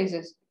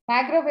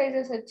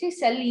మ్యాక్రోఫేజెస్ వచ్చి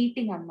సెల్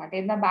ఈటింగ్ అనమాట.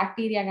 ఏదైనా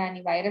బ్యాక్టీరియా కానీ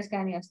వైరస్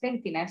కానీ వస్తే ఇవి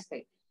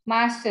తినేస్తాయి.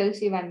 మాస్ట్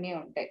సెల్స్ ఇవన్నీ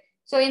ఉంటాయి.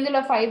 సో ఇందులో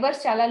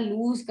ఫైబర్స్ చాలా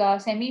లూజ్ గా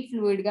సెమీ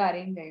ఫ్లూయిడ్ గా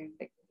అరేంజ్ అయి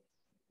ఉంటాయి.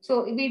 సో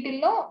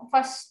వీటిల్లో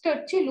ఫస్ట్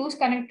వచ్చి లూజ్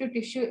కనెక్టివ్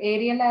టిష్యూ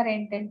ఏరియోలార్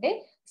ఏంటంటే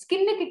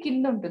స్కిన్ కి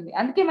కింద ఉంటుంది.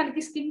 అందుకే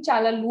మనకి స్కిన్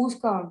చాలా లూజ్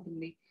గా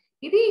ఉంటుంది.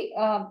 ఇది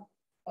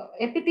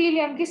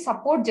ఎపిథీలియం కి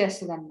సపోర్ట్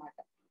చేస్తుంది అనమాట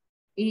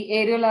ఈ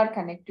ఏరియోలార్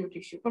కనెక్టివ్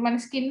టిష్యూ. ఇప్పుడు మన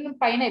స్కిన్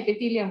పైన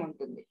ఎపిథీలియం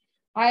ఉంటుంది.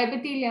 ఆ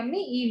ఎపిథీలియం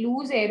ని ఈ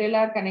loose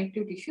areolar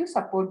connective tissue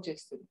support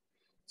చేస్తుంది.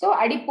 సో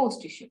అడిపోస్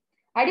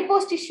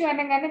టిష్యూ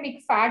అనగానే మీకు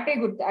ఫ్యాటే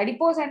గుర్తు.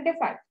 అడిపోస్ అంటే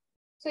ఫ్యాట్.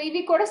 సో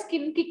ఇవి కూడా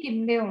స్కిన్ కి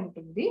కిందే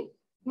ఉంటుంది.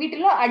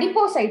 వీటిలో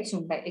అడిపోసైట్స్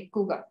ఉంటాయి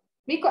ఎక్కువగా.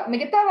 మీకు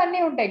మిగతావన్నీ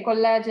ఉంటాయి,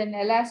 కొల్లాజన్,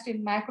 ఎలాస్టిన్,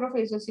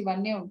 మ్యాక్రోఫేజెస్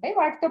ఇవన్నీ ఉంటాయి.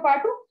 వాటితో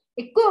పాటు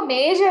ఎక్కువ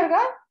మేజర్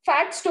గా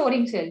ఫ్యాట్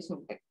స్టోరింగ్ సెల్స్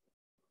ఉంటాయి.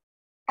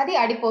 అది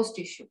అడిపోస్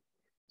టిష్యూ.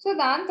 సో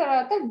దాని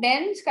తర్వాత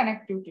డెన్స్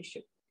కనెక్టివ్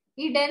టిష్యూ.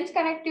 ఈ డెన్స్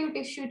కనెక్టివ్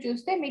టిష్యూ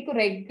చూస్తే మీకు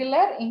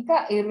రెగ్యులర్ ఇంకా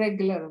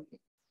ఇర్రెగ్యులర్ ఉంది.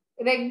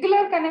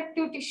 రెగ్యులర్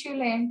కనెక్టివ్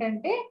టిష్యూలో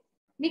ఏంటంటే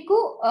మీకు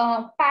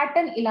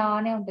ప్యాటర్న్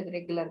ఇలానే ఉంటుంది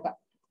రెగ్యులర్ గా.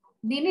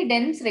 దీన్ని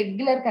డెన్స్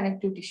రెగ్యులర్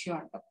కనెక్టివ్ టిష్యూ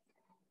అంటాం.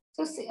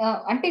 సో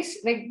అంటే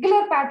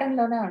రెగ్యులర్ ప్యాటర్న్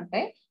లోనే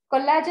ఉంటాయి.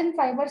 కొల్లాజన్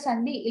ఫైబర్స్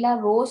అన్ని ఇలా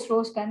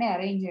రోస్ గానే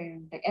అరేంజ్ అయి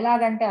ఉంటాయి.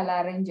 ఎలాగంటే అలా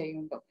అరేంజ్ అయి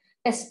ఉంటాయి.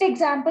 బెస్ట్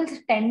ఎగ్జాంపుల్స్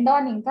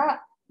టెండాన్ ఇంకా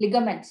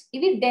లిగమెంట్స్.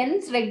 ఇవి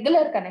డెన్స్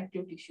రెగ్యులర్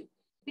కనెక్టివ్ టిష్యూ.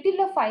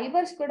 వీటిల్లో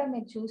ఫైబర్స్ కూడా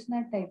మీరు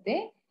చూసినట్టయితే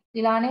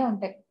ఇలానే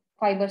ఉంటాయి.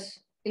 ఫైబర్స్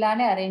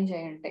ఇలానే అరేంజ్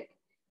అయి ఉంటాయి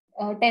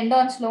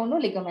టెండాన్స్ లోను,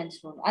 లిగమెంట్స్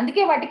లోను.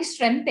 అందుకే వాటికి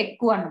స్ట్రెంగ్త్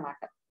ఎక్కువ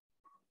అన్నమాట.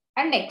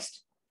 And next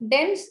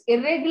dense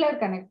irregular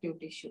connective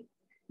tissue.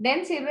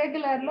 Dense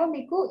irregular లో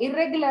మీకు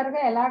ఇర్రెగ్యులర్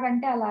గా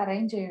ఎలాగంటే అలా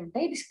అరేంజ్ అయి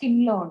ఉంటాయి. ఇది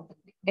స్కిన్ లో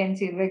ఉంటుంది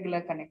డెన్స్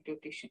ఇర్రెగ్యులర్ కనెక్టివ్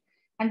టిష్యూ.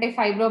 అంటే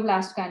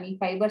ఫైబ్రోబ్లాస్ట్ కానీ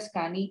ఫైబర్స్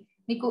కానీ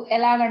మీకు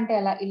ఎలాగంటే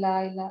అలా ఇలా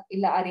ఇలా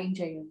ఇలా అరేంజ్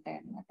అయి ఉంటాయి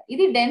అన్నమాట.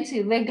 ఇది dense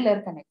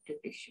irregular connective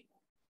tissue.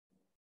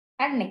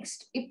 And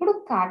next ఇప్పుడు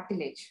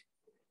కార్టిలేజ్.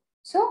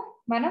 సో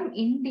మనం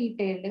ఇన్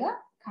డీటెయిల్డ్ గా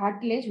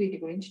కార్టిలేజ్ వీటి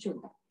గురించి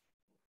చూద్దాం.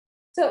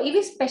 సో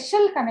ఇవి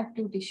స్పెషల్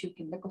కనెక్టివ్ టిష్యూ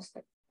కిందకి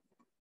వస్తాయి.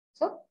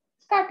 So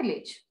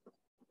cartilage.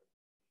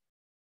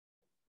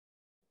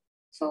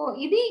 సో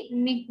ఇది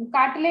మీకు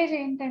కార్టిలేజ్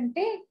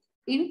ఏంటంటే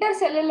ఇంటర్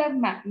సెల్యులర్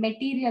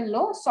మెటీరియల్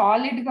లో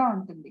సాలిడ్ గా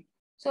ఉంటుంది.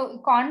 సో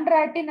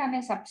కాండ్రాటిన్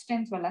అనే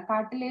సబ్స్టెన్స్ వల్ల,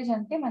 కార్టిలేజ్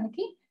అంటే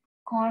మనకి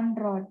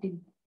కాండ్రాటిన్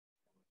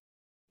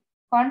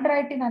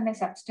అనే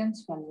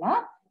సబ్స్టెన్స్ వల్ల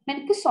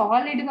మనకి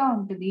సాలిడ్ గా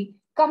ఉంటుంది.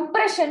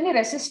 కంప్రెషన్ ని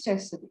రెసిస్ట్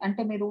చేస్తుంది.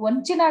 అంటే మీరు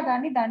వంచినా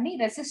కానీ దాన్ని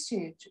రెసిస్ట్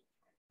చేయొచ్చు.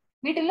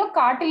 వీటిల్లో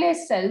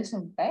కార్టిలేజ్ సెల్స్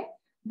ఉంటాయి.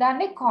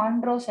 దాన్ని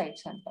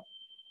కాండ్రోసైట్స్ అంటారు.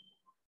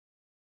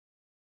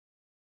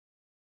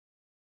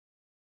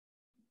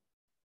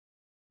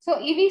 సో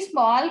ఇవి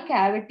స్మాల్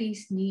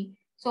క్యావిటీస్ ని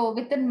so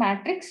with in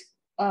matrix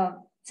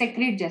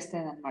secrete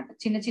చేస్తుంది అనమాట,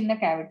 చిన్న చిన్న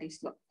క్యావిటీస్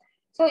లో.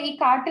 సో ఈ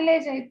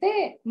కార్టిలేజ్ అయితే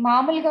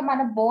మామూలుగా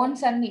మన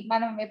బోన్స్ అన్ని,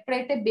 మనం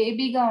ఎప్పుడైతే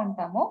బేబీగా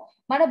ఉంటామో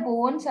మన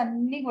బోన్స్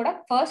అన్ని కూడా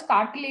ఫస్ట్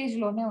కార్టిలేజ్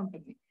లోనే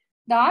ఉంటుంది.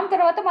 దాని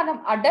తర్వాత మనం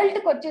అడల్ట్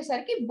కి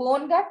వచ్చేసరికి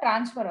బోన్ గా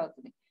ట్రాన్స్ఫర్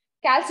అవుతుంది.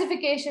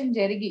 క్యాల్సిఫికేషన్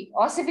జరిగి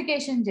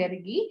ఆసిఫికేషన్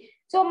జరిగి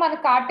సో మన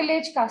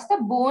కార్టిలేజ్ కాస్త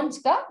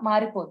బోన్స్ గా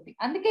మారిపోద్ది.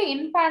 అందుకే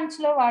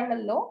ఇన్ఫాంట్స్ లో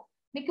వాళ్ళల్లో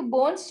మీకు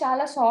బోన్స్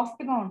చాలా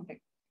సాఫ్ట్ గా ఉంటాయి.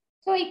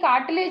 సో ఈ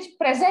కార్టిలేజ్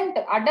ప్రెసెంట్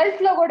అడల్ట్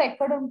లో కూడా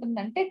ఎక్కడ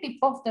ఉంటుందంటే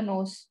tip of the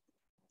nose,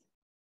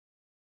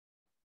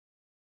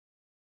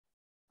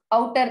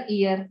 outer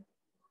ear,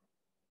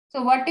 so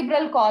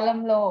vertebral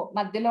column లో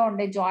మధ్యలో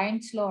ఉండే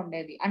జాయింట్స్ లో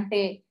ఉండేది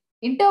అంటే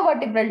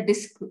ఇంటర్వర్టిబ్రల్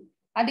డిస్క్,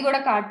 అది కూడా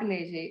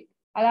కార్టిలేజే.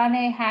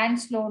 అలానే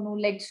హ్యాండ్స్ లోను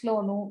లెగ్స్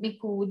లోను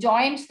మీకు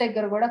జాయింట్స్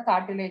దగ్గర కూడా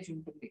కార్టిలేజ్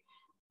ఉంటుంది.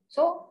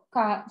 So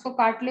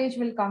cartilage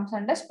will comes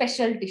under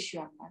special tissue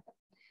అన్నమాట.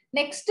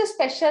 నెక్స్ట్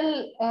స్పెషల్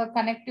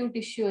కనెక్టివ్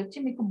టిష్యూ వచ్చి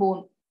మీకు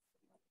బోన్.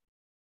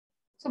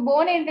 సో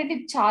బోన్ ఏంటంటే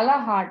చాలా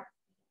హార్డ్,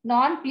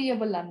 నాన్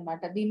ప్లియబుల్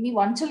అన్నమాట. దీన్ని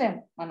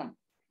వంచలేము మనం.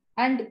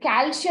 అండ్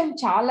కాల్షియం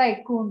చాలా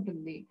ఎక్కువ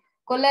ఉంటుంది.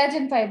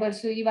 కొల్లాజన్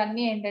ఫైబర్స్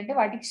ఇవన్నీ ఏంటంటే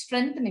వాటికి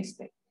స్ట్రెంగ్త్ ని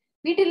ఇస్తాయి.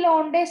 వీటిల్లో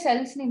ఉండే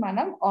సెల్స్ ని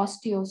మనం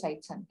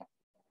ఆస్టియోసైట్స్ అంటాం.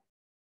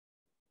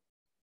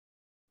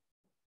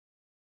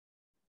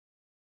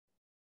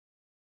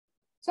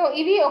 సో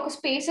ఇవి ఒక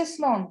స్పేసెస్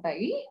లో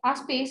ఉంటాయి. ఆ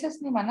స్పేసెస్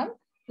ని మనం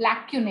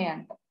లాక్యునే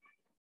అంటాం.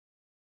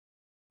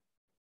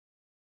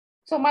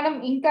 సో మనం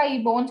ఇంకా ఈ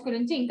బోన్స్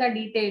గురించి ఇంకా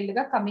డీటెయిల్డ్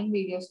గా కమింగ్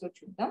వీడియోస్ లో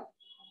చూద్దాం.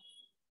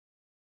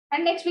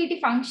 అండ్ నెక్స్ట్ వీటి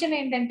ఫంక్షన్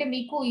ఏంటంటే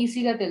మీకు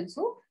ఈజీగా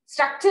తెలుసు,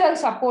 స్ట్రక్చరల్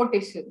సపోర్ట్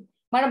ఇస్తుంది.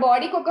 మన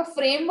బాడీకి ఒక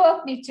ఫ్రేమ్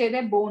వర్క్ ని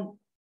ఇచ్చేదే బోన్.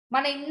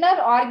 మన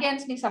ఇన్నర్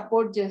ఆర్గాన్స్ ని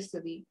సపోర్ట్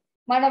చేస్తుంది,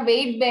 మన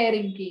వెయిట్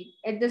బేరింగ్ కి,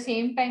 at the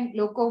same time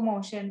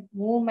locomotion,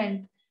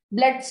 movement,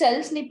 blood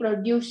cells ని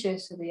ప్రొడ్యూస్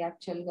చేస్తుంది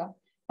యాక్చువల్ గా.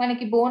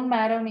 మనకి బోన్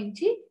మ్యారో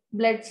నుంచి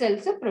బ్లడ్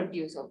సెల్స్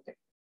ప్రొడ్యూస్ అవుతాయి.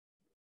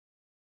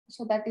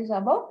 So that is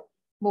about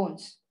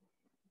bones.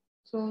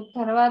 So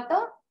తర్వాత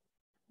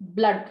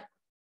బ్లడ్.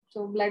 సో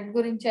బ్లడ్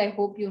గురించి I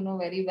hope you know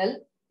very well.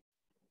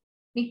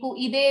 మీకు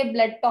ఇదే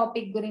బ్లడ్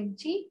టాపిక్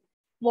గురించి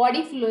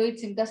బాడీ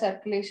ఫ్లూయిడ్స్ ఇంకా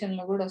సర్క్యులేషన్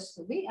లో కూడా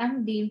వస్తుంది అండ్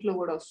దీంట్లో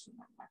కూడా వస్తుంది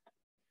అనమాట.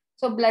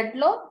 సో బ్లడ్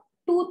లో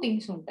 2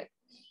 థింగ్స్ ఉంటాయి.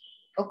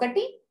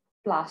 ఒకటి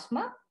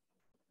ప్లాస్మా,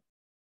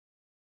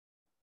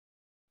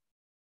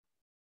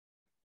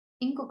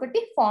 ఇంకొకటి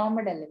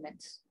ఫార్మ్డ్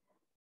ఎలిమెంట్స్.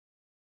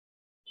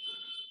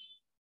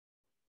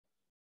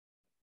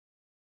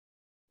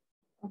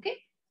 ఓకే,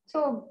 సో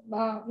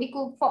మీకు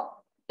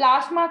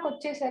ప్లాస్మాకి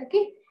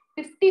వచ్చేసరికి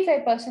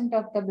 55%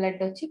 ఆఫ్ ద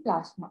బ్లడ్ వచ్చి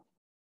ప్లాస్మా,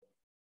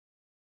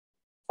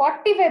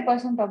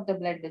 45% ఆఫ్ ద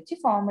బ్లడ్ వచ్చి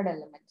ఫార్మ్డ్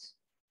ఎలిమెంట్స్.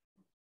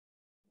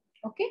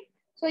 ఓకే,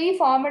 సో ఈ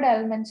ఫార్మ్డ్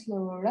ఎలిమెంట్స్ లో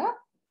కూడా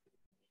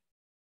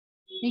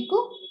మీకు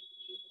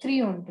 3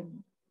 ఉంటుంది.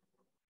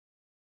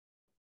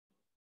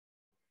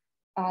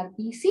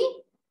 ఆర్బిసి,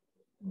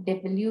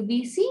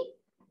 డబ్ల్యూబిసి,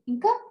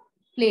 ఇంకా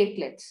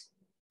platelets.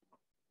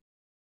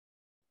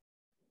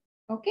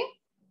 Okay,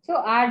 so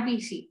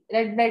RBC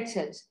red blood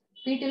cells,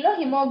 వీటిలో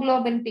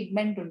హిమోగ్లోబిన్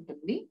పిగ్మెంట్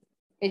ఉంటుంది,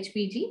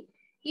 హెచ్పిజి.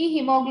 ఈ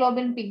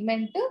హిమోగ్లోబిన్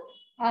పిగ్మెంట్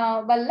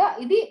వల్ల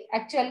ఇది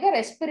యాక్చువల్ గా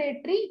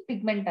రెస్పిరేటరీ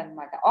పిగ్మెంట్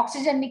అనమాట.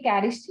 ఆక్సిజన్ ని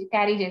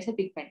క్యారీ చేసే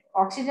పిగ్మెంట్.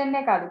 ఆక్సిజన్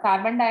నే కాదు,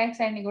 కార్బన్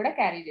డైఆక్సైడ్ ని కూడా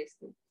క్యారీ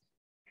చేస్తుంది.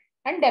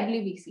 అండ్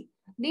డబ్ల్యూబిసి,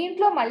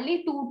 దీంట్లో మళ్ళీ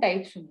 2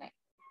 టైప్స్ ఉన్నాయి,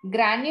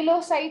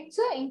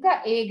 గ్రాన్యులోసైట్స్ ఇంకా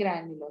ఏ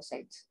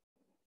గ్రాన్యులోసైట్స్.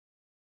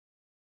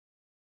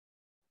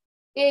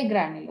 ఏ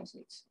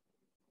గ్రాన్యులోసైట్స్,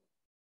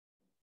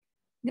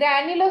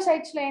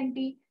 గ్రాన్యులోసైట్స్ లో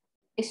ఏంటి,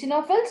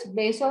 ఎసినోఫిల్స్,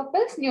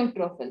 బేసోఫిల్స్,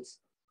 న్యూట్రోఫిల్స్.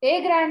 ఏ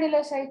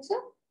గ్రాన్యులోసైట్స్,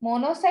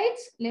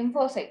 మోనోసైట్స్,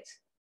 లింఫోసైట్స్.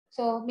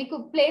 సో మీకు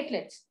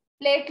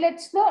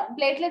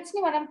ప్లేట్లెట్స్ ని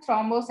మనం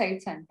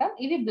థ్రాంబోసైట్స్ అంటాం,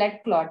 ఇవి బ్లడ్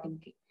క్లాటింగ్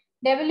కి.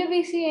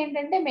 డబ్ల్యూబిసి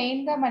ఏంటంటే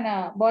మెయిన్ గా మన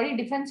బాడీ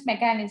డిఫెన్స్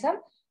మెకానిజం,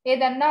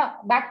 ఏదన్నా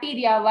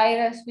బ్యాక్టీరియా,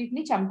 వైరస్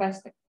వీటిని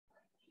చంపేస్తాయి.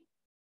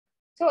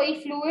 సో ఈ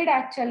ఫ్లూయిడ్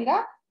యాక్చువల్ గా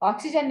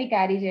ఆక్సిజన్ ని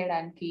క్యారీ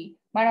చేయడానికి,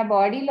 మన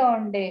బాడీలో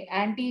ఉండే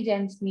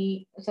యాంటీజెన్స్ ని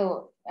సో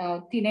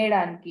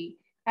తినేయడానికి,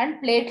 అండ్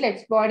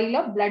ప్లేట్లెట్స్ బాడీలో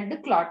బ్లడ్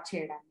క్లాట్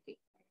చేయడానికి.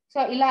 సో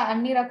ఇలా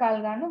అన్ని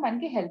రకాలుగాను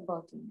మనకి హెల్ప్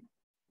అవుతుంది.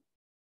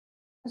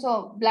 సో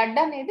బ్లడ్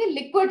అనేది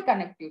లిక్విడ్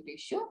కనెక్టివ్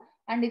టిష్యూ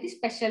అండ్ ఇది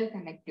స్పెషల్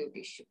కనెక్టివ్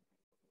టిష్యూ.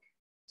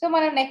 సో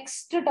మన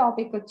నెక్స్ట్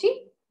టాపిక్ వచ్చి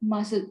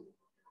muscle.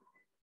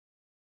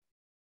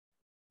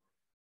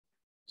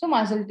 So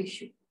muscle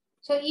tissue.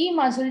 So ఈ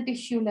మజిల్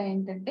టిష్యూలో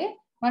ఏంటంటే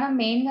మనం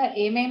మెయిన్ గా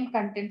ఏమేం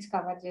కంటెంట్స్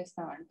కవర్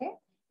చేస్తామంటే,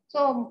 సో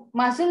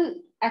మజిల్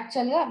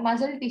యాక్చువల్ గా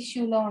మజిల్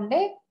టిష్యూలో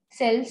ఉండే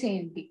సెల్స్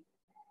ఏంటి.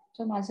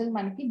 సో మజిల్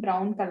మనకి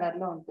బ్రౌన్ కలర్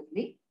లో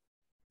ఉంటుంది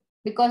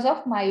because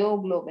of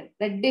myoglobin.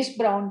 Reddish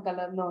brown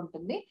colour లో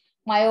ఉంటుంది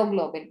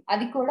మయోగ్లోబిన్.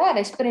 అది కూడా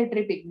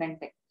రెస్పిరేటరీ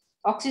పిగ్మెంటే,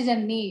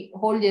 ఆక్సిజన్ ని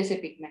హోల్డ్ చేసే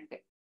పిగ్మెంటే.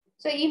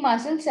 సో ఈ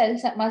మజిల్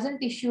సెల్స్, మజిల్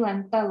టిష్యూ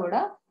అంతా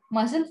కూడా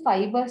మజిల్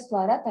ఫైబర్స్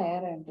ద్వారా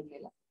తయారై ఉంటుంది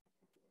ఇలా.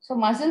 సో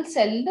మజిల్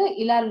సెల్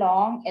ఇలా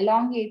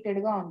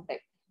ఎలాంగేటెడ్ గా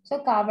ఉంటాయి. సో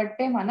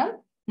కాబట్టే మనం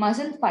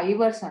మజిల్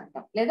ఫైబర్స్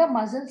అంటాం లేదా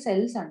మజిల్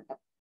సెల్స్ అంటాం.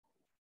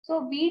 సో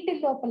వీటి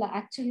లోపల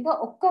యాక్చువల్ గా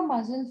ఒక్క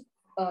మజిల్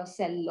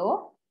సెల్లో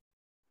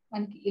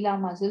మనకి ఇలా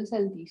మజిల్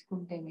సెల్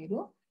తీసుకుంటే మీరు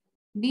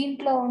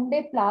దీంట్లో ఉండే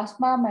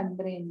ప్లాస్మా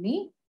మెంబ్రెయిన్ ని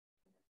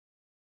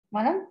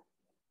మనం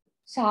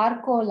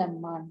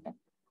సార్కోలెమ్మా అంటాం.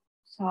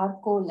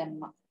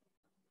 సార్కోలెమ్మా.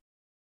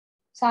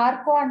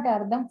 సార్కో అంటే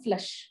అర్థం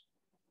ఫ్లష్.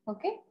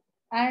 ఓకే,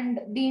 అండ్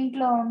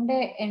దీంట్లో ఉండే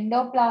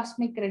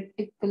ఎండోప్లాస్మిక్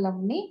రెటిక్యులం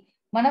ని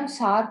మనం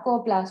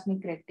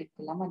సార్కోప్లాస్మిక్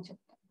రెటిక్యులం అని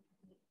చెప్తాం.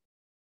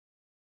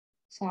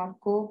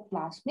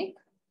 Sarcoplasmic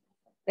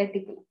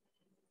reticulum,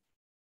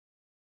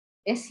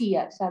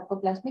 SER,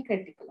 sarcoplasmic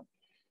reticulum.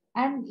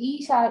 And ఈ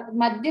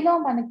మధ్యలో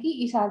మనకి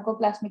ఈ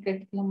సార్కోప్లాస్మిక్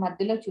రెటిక్యులం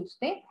మధ్యలో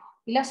చూస్తే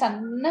ఇలా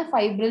సన్న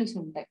ఫైబ్రిల్స్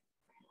ఉంటాయి,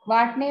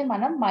 వాటినే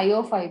మనం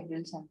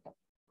మయోఫైబ్రిల్స్ అంటాం.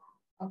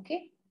 ఓకే,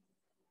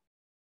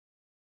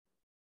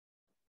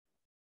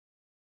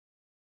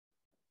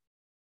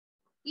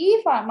 ఈ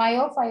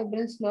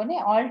మయోఫైబ్రిల్స్ లోనే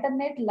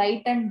alternate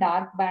light and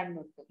dark band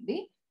ఉంటుంది.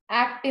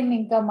 యాక్టిన్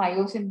ఇంకా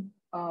మయోసిన్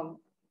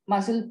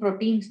మజిల్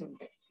ప్రోటీన్స్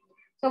ఉంటాయి.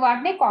 సో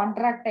వాటిని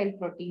కాంట్రాక్టైల్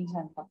ప్రోటీన్స్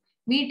అంటాం.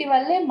 వీటి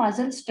వల్లే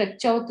మజిల్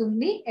స్ట్రెచ్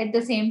అవుతుంది, ఎట్ ద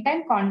సేమ్ టైం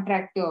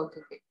కాంట్రాక్టివ్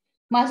అవుతుంది.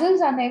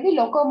 మజిల్స్ అనేవి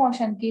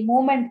లోకోమోషన్ కి,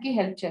 మూవ్మెంట్ కి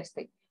హెల్ప్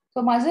చేస్తాయి.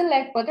 సో మజిల్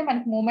లేకపోతే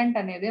మనకి మూవ్మెంట్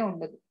అనేది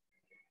ఉండదు.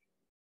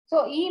 సో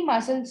ఈ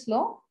మజిల్స్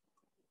లో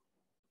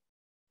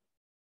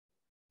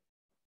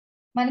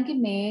మనకి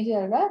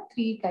మేజర్ గా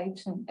 3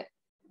 టైప్స్ ఉంటాయి.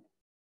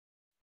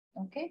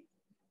 ఓకే,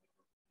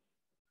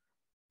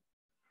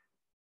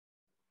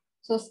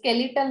 సో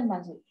స్కెలిటల్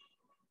మజిల్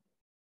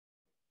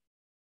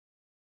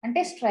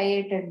అంటే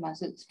స్ట్రయేటెడ్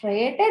మజిల్,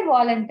 స్ట్రయేటెడ్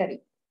వాలంటరీ.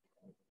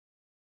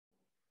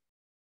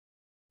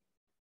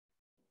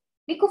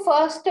 మీకు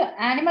ఫస్ట్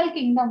యానిమల్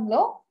కింగ్డమ్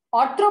లో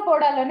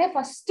ఆర్థ్రోపోడాలోనే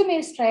ఫస్ట్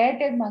మీరు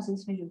స్ట్రయేటెడ్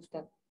మజిల్స్ ని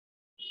చూస్తారు.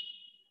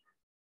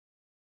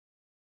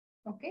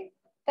 ఓకే,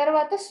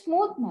 తర్వాత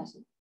స్మూత్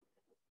మజిల్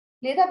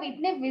లేదా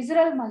వీటిని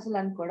విజరల్ మజిల్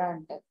అని కూడా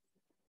అంటారు.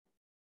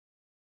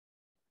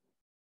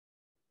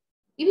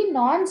 ఇవి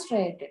non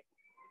స్ట్రయేటెడ్.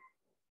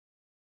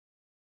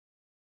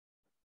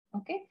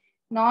 Okay,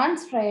 non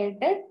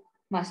స్ట్రయేటెడ్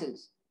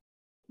muscles.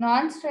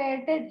 Non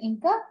స్ట్రయేటెడ్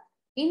ఇంకా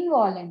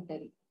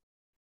ఇన్వాలంటరీ.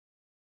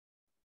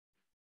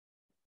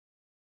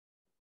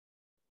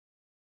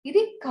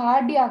 ఇది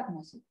cardiac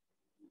muscle.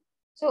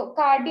 So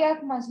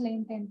cardiac muscle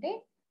ఏంటంటే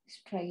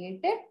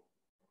స్ట్రయేటెడ్,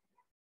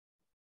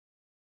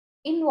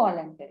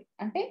 ఇన్వాలంటరీ,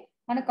 అంటే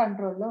మన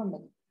కంట్రోల్లో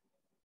ఉండదు.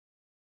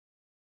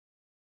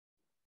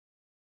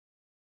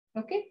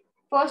 Okay,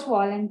 first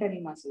voluntary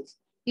muscles.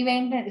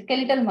 ఇవేంటంటే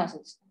స్కెలిటల్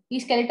మసిల్స్. ఈ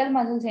స్కెలిటల్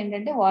మసిల్స్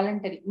ఏంటంటే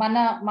వాలంటరీ,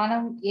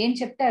 మనం ఏం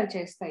చెప్తే అవి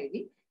చేస్తాయి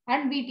ఇది.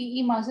 అండ్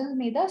ఈ మసిల్స్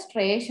మీద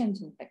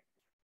స్ట్రయేషన్స్ ఉంటాయి.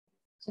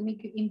 సో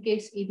మీకు ఇన్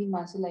కేస్ ఇది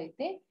మసిల్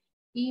అయితే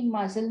ఈ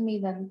మసిల్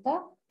మీదంతా,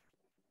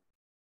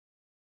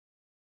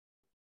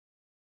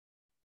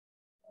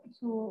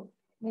 సో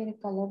వేరే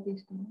కలర్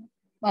తీసుకున్నాం,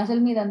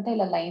 మసిల్ మీదంతా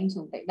ఇలా లైన్స్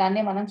ఉంటాయి,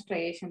 దాన్నే మనం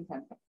స్ట్రయేషన్స్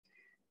అంటాం.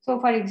 సో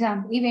ఫర్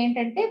ఎగ్జాంపుల్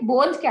ఇవేంటంటే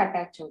బోన్స్ కి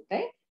అటాచ్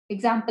అవుతాయి.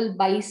 ఎగ్జాంపుల్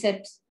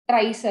బైసెప్స్,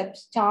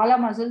 ట్రైసెప్స్, చాలా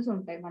మసిల్స్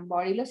ఉంటాయి మన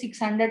బాడీలో.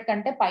 600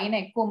 కంటే పైన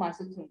ఎక్కువ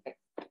మసిల్స్ ఉంటాయి.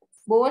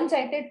 బోన్స్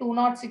అయితే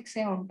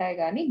 206 ఉంటాయి,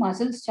 కానీ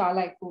మసిల్స్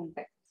చాలా ఎక్కువ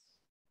ఉంటాయి.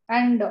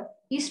 అండ్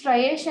ఈ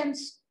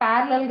స్ట్రయేషన్స్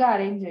ప్యారలల్ గా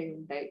అరేంజ్ అయి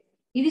ఉంటాయి.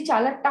 ఇది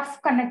చాలా టఫ్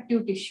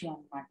కనెక్టివ్ టిష్యూ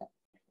అన్నమాట.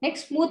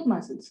 Next smooth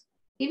muscles.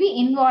 ఇవి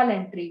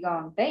ఇన్వాలంటరీగా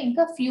ఉంటాయి,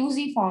 ఇంకా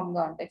ఫ్యూజీ ఫామ్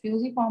గా ఉంటాయి.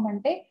 ఫ్యూజీ ఫామ్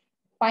అంటే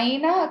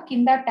పైన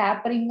కింద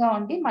ట్యాపరింగ్ గా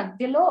ఉండి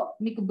మధ్యలో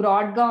మీకు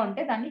బ్రాడ్ గా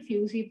ఉంటే దాన్ని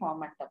ఫ్యూజీ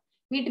ఫామ్ అంటాం.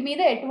 వీటి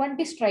మీద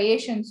ఎటువంటి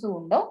స్ట్రయేషన్స్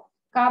ఉండవు,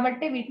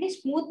 కాబట్టి వీటిని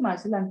స్మూత్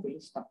మసిల్ అని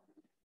పిలుస్తాం.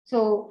 సో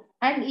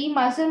అండ్ ఈ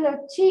మసిల్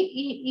వచ్చి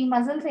ఈ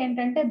మసిల్స్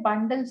ఏంటంటే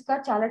బండిల్స్ గా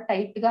చాలా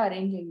టైట్ గా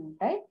అరేంజ్ అయి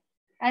ఉంటాయి.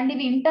 అండ్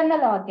ఇవి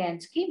ఇంటర్నల్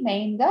ఆర్గాన్స్ కి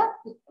మెయిన్ గా,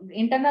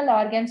 ఇంటర్నల్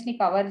ఆర్గాన్స్ ని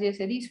కవర్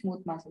చేసేది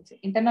స్మూత్ మసిల్స్.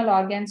 ఇంటర్నల్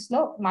ఆర్గాన్స్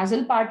లో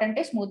మజిల్ పార్ట్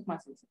అంటే స్మూత్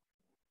మసిల్స్.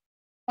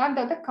 దాని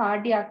తర్వాత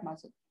కార్డియాక్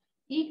మసిల్.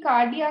 ఈ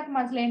కార్డియాక్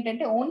మసిల్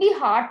ఏంటంటే ఓన్లీ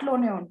హార్ట్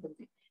లోనే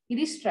ఉంటుంది.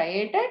 ఇది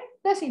స్ట్రయేటెడ్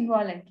ప్లస్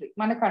ఇన్వాలంటరీ,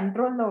 మన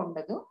కంట్రోల్లో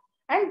ఉండదు.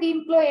 అండ్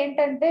దీంట్లో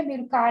ఏంటంటే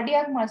మీరు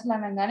కార్డియాక్ మసిల్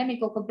అనగానే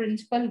మీకు ఒక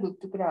ప్రిన్సిపల్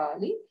గుర్తుకు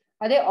రావాలి,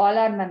 అదే all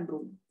are none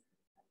rule.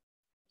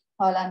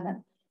 All are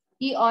నన్.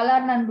 ఈ ఆల్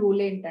ఆర్ నన్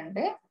రూల్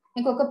ఏంటంటే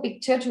మీకు ఒక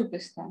పిక్చర్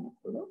చూపిస్తాను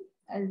ఇప్పుడు.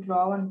 I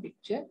draw one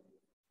picture.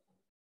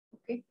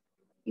 Okay,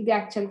 ఇది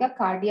యాక్చువల్ గా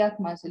కార్డియాక్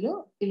మసిల్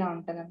ఇలా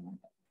ఉంటది అనమాట.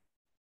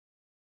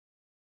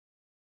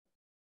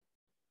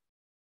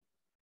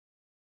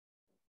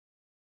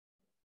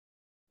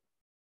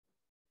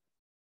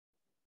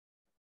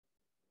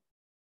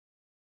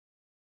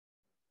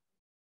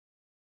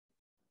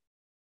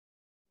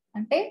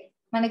 అంటే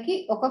మనకి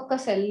ఒక్క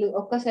సెల్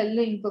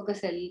ఇంకొక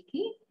సెల్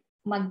కి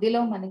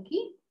మధ్యలో మనకి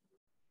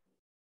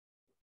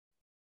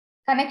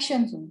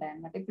కనెక్షన్స్ ఉంటాయి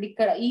అన్నమాట. ఇప్పుడు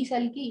ఇక్కడ ఈ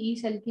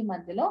సెల్ కి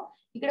మధ్యలో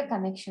ఇక్కడ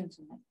కనెక్షన్స్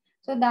ఉన్నాయి.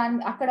 సో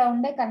అక్కడ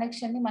ఉండే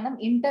కనెక్షన్ ని మనం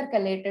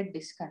ఇంటర్కలేటెడ్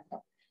డిస్క్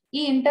అంటాం.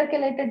 ఈ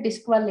ఇంటర్కలేటెడ్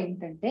డిస్క్ వల్ల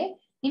ఏంటంటే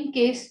ఇన్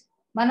కేస్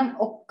మనం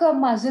ఒక్క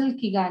మజిల్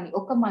కి కానీ,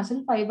 ఒక్క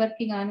మజిల్ ఫైబర్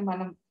కి కానీ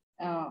మనం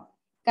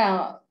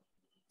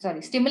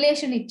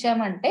స్టిమ్యులేషన్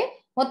ఇచ్చామంటే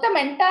మొత్తం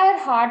ఎంటైర్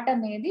హార్ట్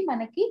అనేది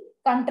మనకి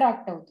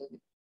కంట్రాక్ట్ అవుతుంది.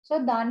 సో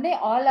దాన్నే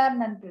ఆల్ ఆర్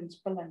నన్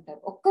ప్రిన్సిపల్ అంటారు.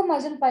 ఒక్క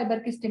మజిల్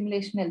ఫైబర్ కి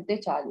స్టిమ్యులేషన్ వెళ్తే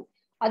చాలు.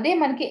 అదే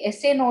మనకి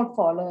ఎస్ఏ నోడ్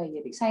ఫాలో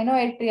అయ్యేది.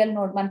 సైనోఎట్రియల్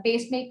నోడ్, మన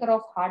పేస్ మేకర్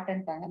ఆఫ్ హార్ట్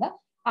అంటాం కదా,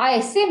 ఆ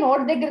ఎస్ఏ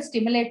నోడ్ దగ్గర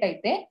స్టిమ్యులేట్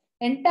అయితే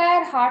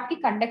ఎంటైర్ హార్ట్ కి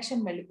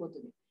కండక్షన్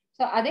వెళ్ళిపోతుంది.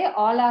 సో అదే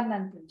ఆల్ ఆర్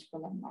నన్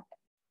ప్రిన్సిపల్ అన్నమాట.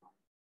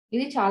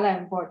 ఇది చాలా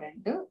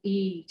ఇంపార్టెంట్ ఈ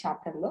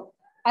చాప్టర్ లో.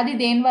 అది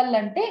దేని వల్ల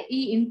అంటే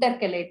ఈ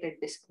ఇంటర్కలేటెడ్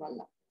డిస్క్ వల్ల.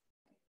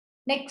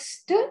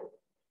 నెక్స్ట్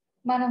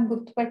మనం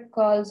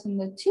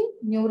గుర్తుపెట్టుకోవాల్సింది వచ్చి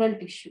neural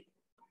tissue.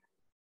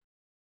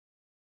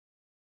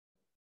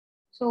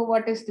 So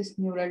what is this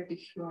neural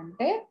tissue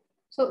అంటే,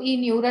 సో ఈ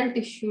న్యూరల్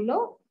టిష్యూలో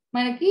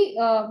మనకి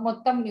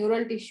మొత్తం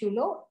న్యూరల్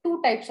టిష్యూలో 2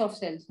 టైప్స్ ఆఫ్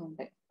సెల్స్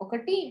ఉంటాయి.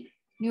 ఒకటి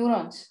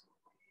న్యూరాన్స్,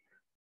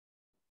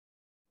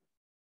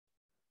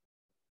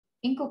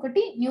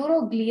 ఇంకొకటి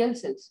neuroglial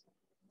cells.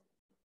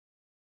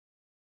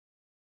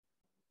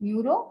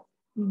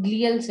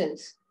 Neuroglial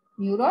cells,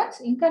 neurons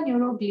ఇంకా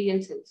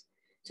న్యూరోగ్లియల్ సెల్స్.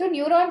 సో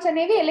న్యూరాన్స్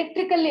అనేవి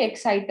ఎలక్ట్రికల్లీ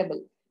ఎక్సైటబుల్,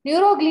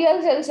 న్యూరోగ్లియల్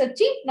సెల్స్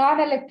వచ్చి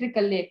నాన్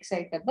ఎలక్ట్రికల్లీ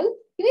ఎక్సైటబుల్.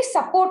 ఇవి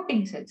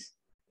సపోర్టింగ్ సెల్స్.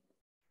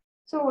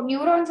 సో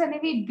న్యూరాన్స్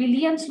అనేవి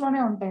బిలియన్స్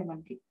లోనే ఉంటాయి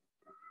మనకి.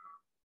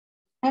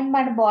 అండ్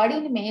మన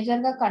బాడీని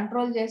మేజర్ గా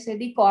కంట్రోల్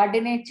చేసేది,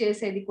 కోఆర్డినేట్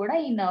చేసేది కూడా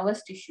ఈ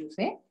నర్వస్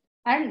టిష్యూసే.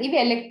 అండ్ ఇవి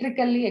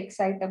ఎలక్ట్రికల్లీ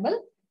ఎక్సైటబుల్,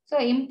 సో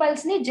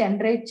ఇంపల్స్ ని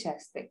జనరేట్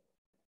చేస్తాయి.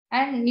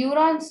 అండ్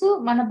న్యూరాన్స్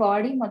మన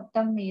బాడీ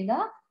మొత్తం మీద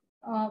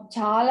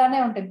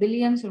చాలానే ఉంటాయి,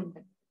 బిలియన్స్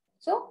ఉంటాయి.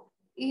 సో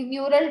ఈ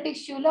న్యూరల్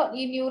టిష్యూలో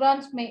ఈ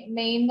న్యూరాన్స్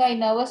మెయిన్ గా ఈ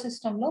నర్వస్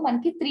సిస్టమ్ లో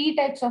మనకి 3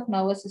 టైప్స్ ఆఫ్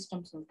నర్వస్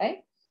సిస్టమ్స్ ఉంటాయి.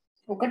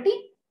 ఒకటి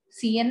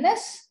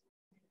CNS,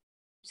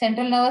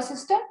 central nervous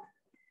system,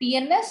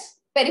 PNS,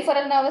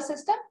 peripheral nervous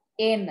system,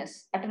 ANS,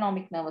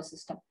 autonomic nervous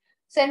system.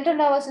 Central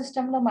nervous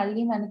system లో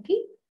మళ్ళీ మనకి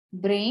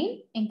బ్రెయిన్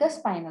ఇంకా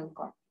స్పైనల్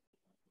కార్డ్.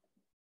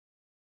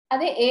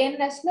 అదే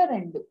ఏఎన్ఎస్ లో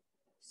 2,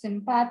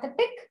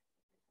 sympathetic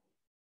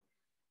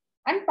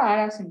and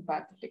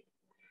parasympathetic.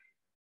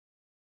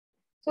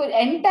 So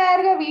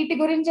entire గా వీటి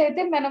గురించి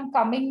అయితే మనం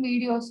కమింగ్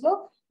వీడియోస్ లో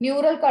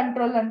న్యూరల్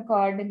కంట్రోల్ అండ్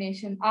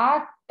కోఆర్డినేషన్ ఆ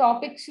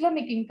టాపిక్స్ లో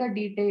మీకు ఇంకా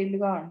డీటెయిల్డ్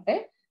గా ఉంటాయి.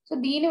 సో సో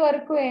దీని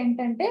వరకు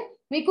ఏంటంటే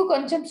మీకు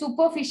కొంచెం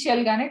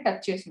సూపర్ఫిషియల్ గానే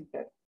టచ్ చేసి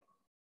ఉంటారు.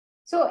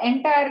 సో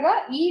ఎంటైర్ గా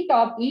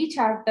ఈ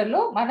చాప్టర్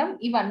లో మనం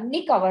ఇవన్నీ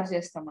కవర్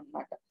చేస్తాం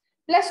అనమాట.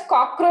 ప్లస్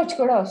కాక్రోచ్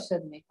కూడా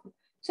వస్తుంది మీకు.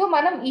 సో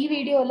మనం ఈ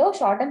వీడియోలో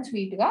షార్ట్ అండ్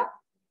స్వీట్ గా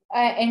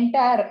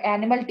ఎంటైర్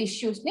యానిమల్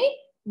టిష్యూస్ ని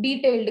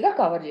డీటెయిల్డ్ గా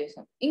కవర్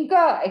చేసాం.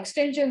 ఇంకా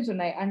ఎక్స్టెన్షన్స్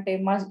ఉన్నాయి, అంటే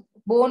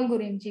బోన్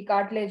గురించి,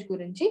 కార్టిలేజ్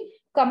గురించి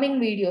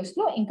కమింగ్ వీడియోస్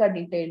లో ఇంకా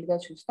డీటెయిల్డ్ గా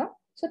చూస్తాం.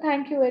 So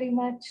thank you very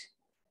much.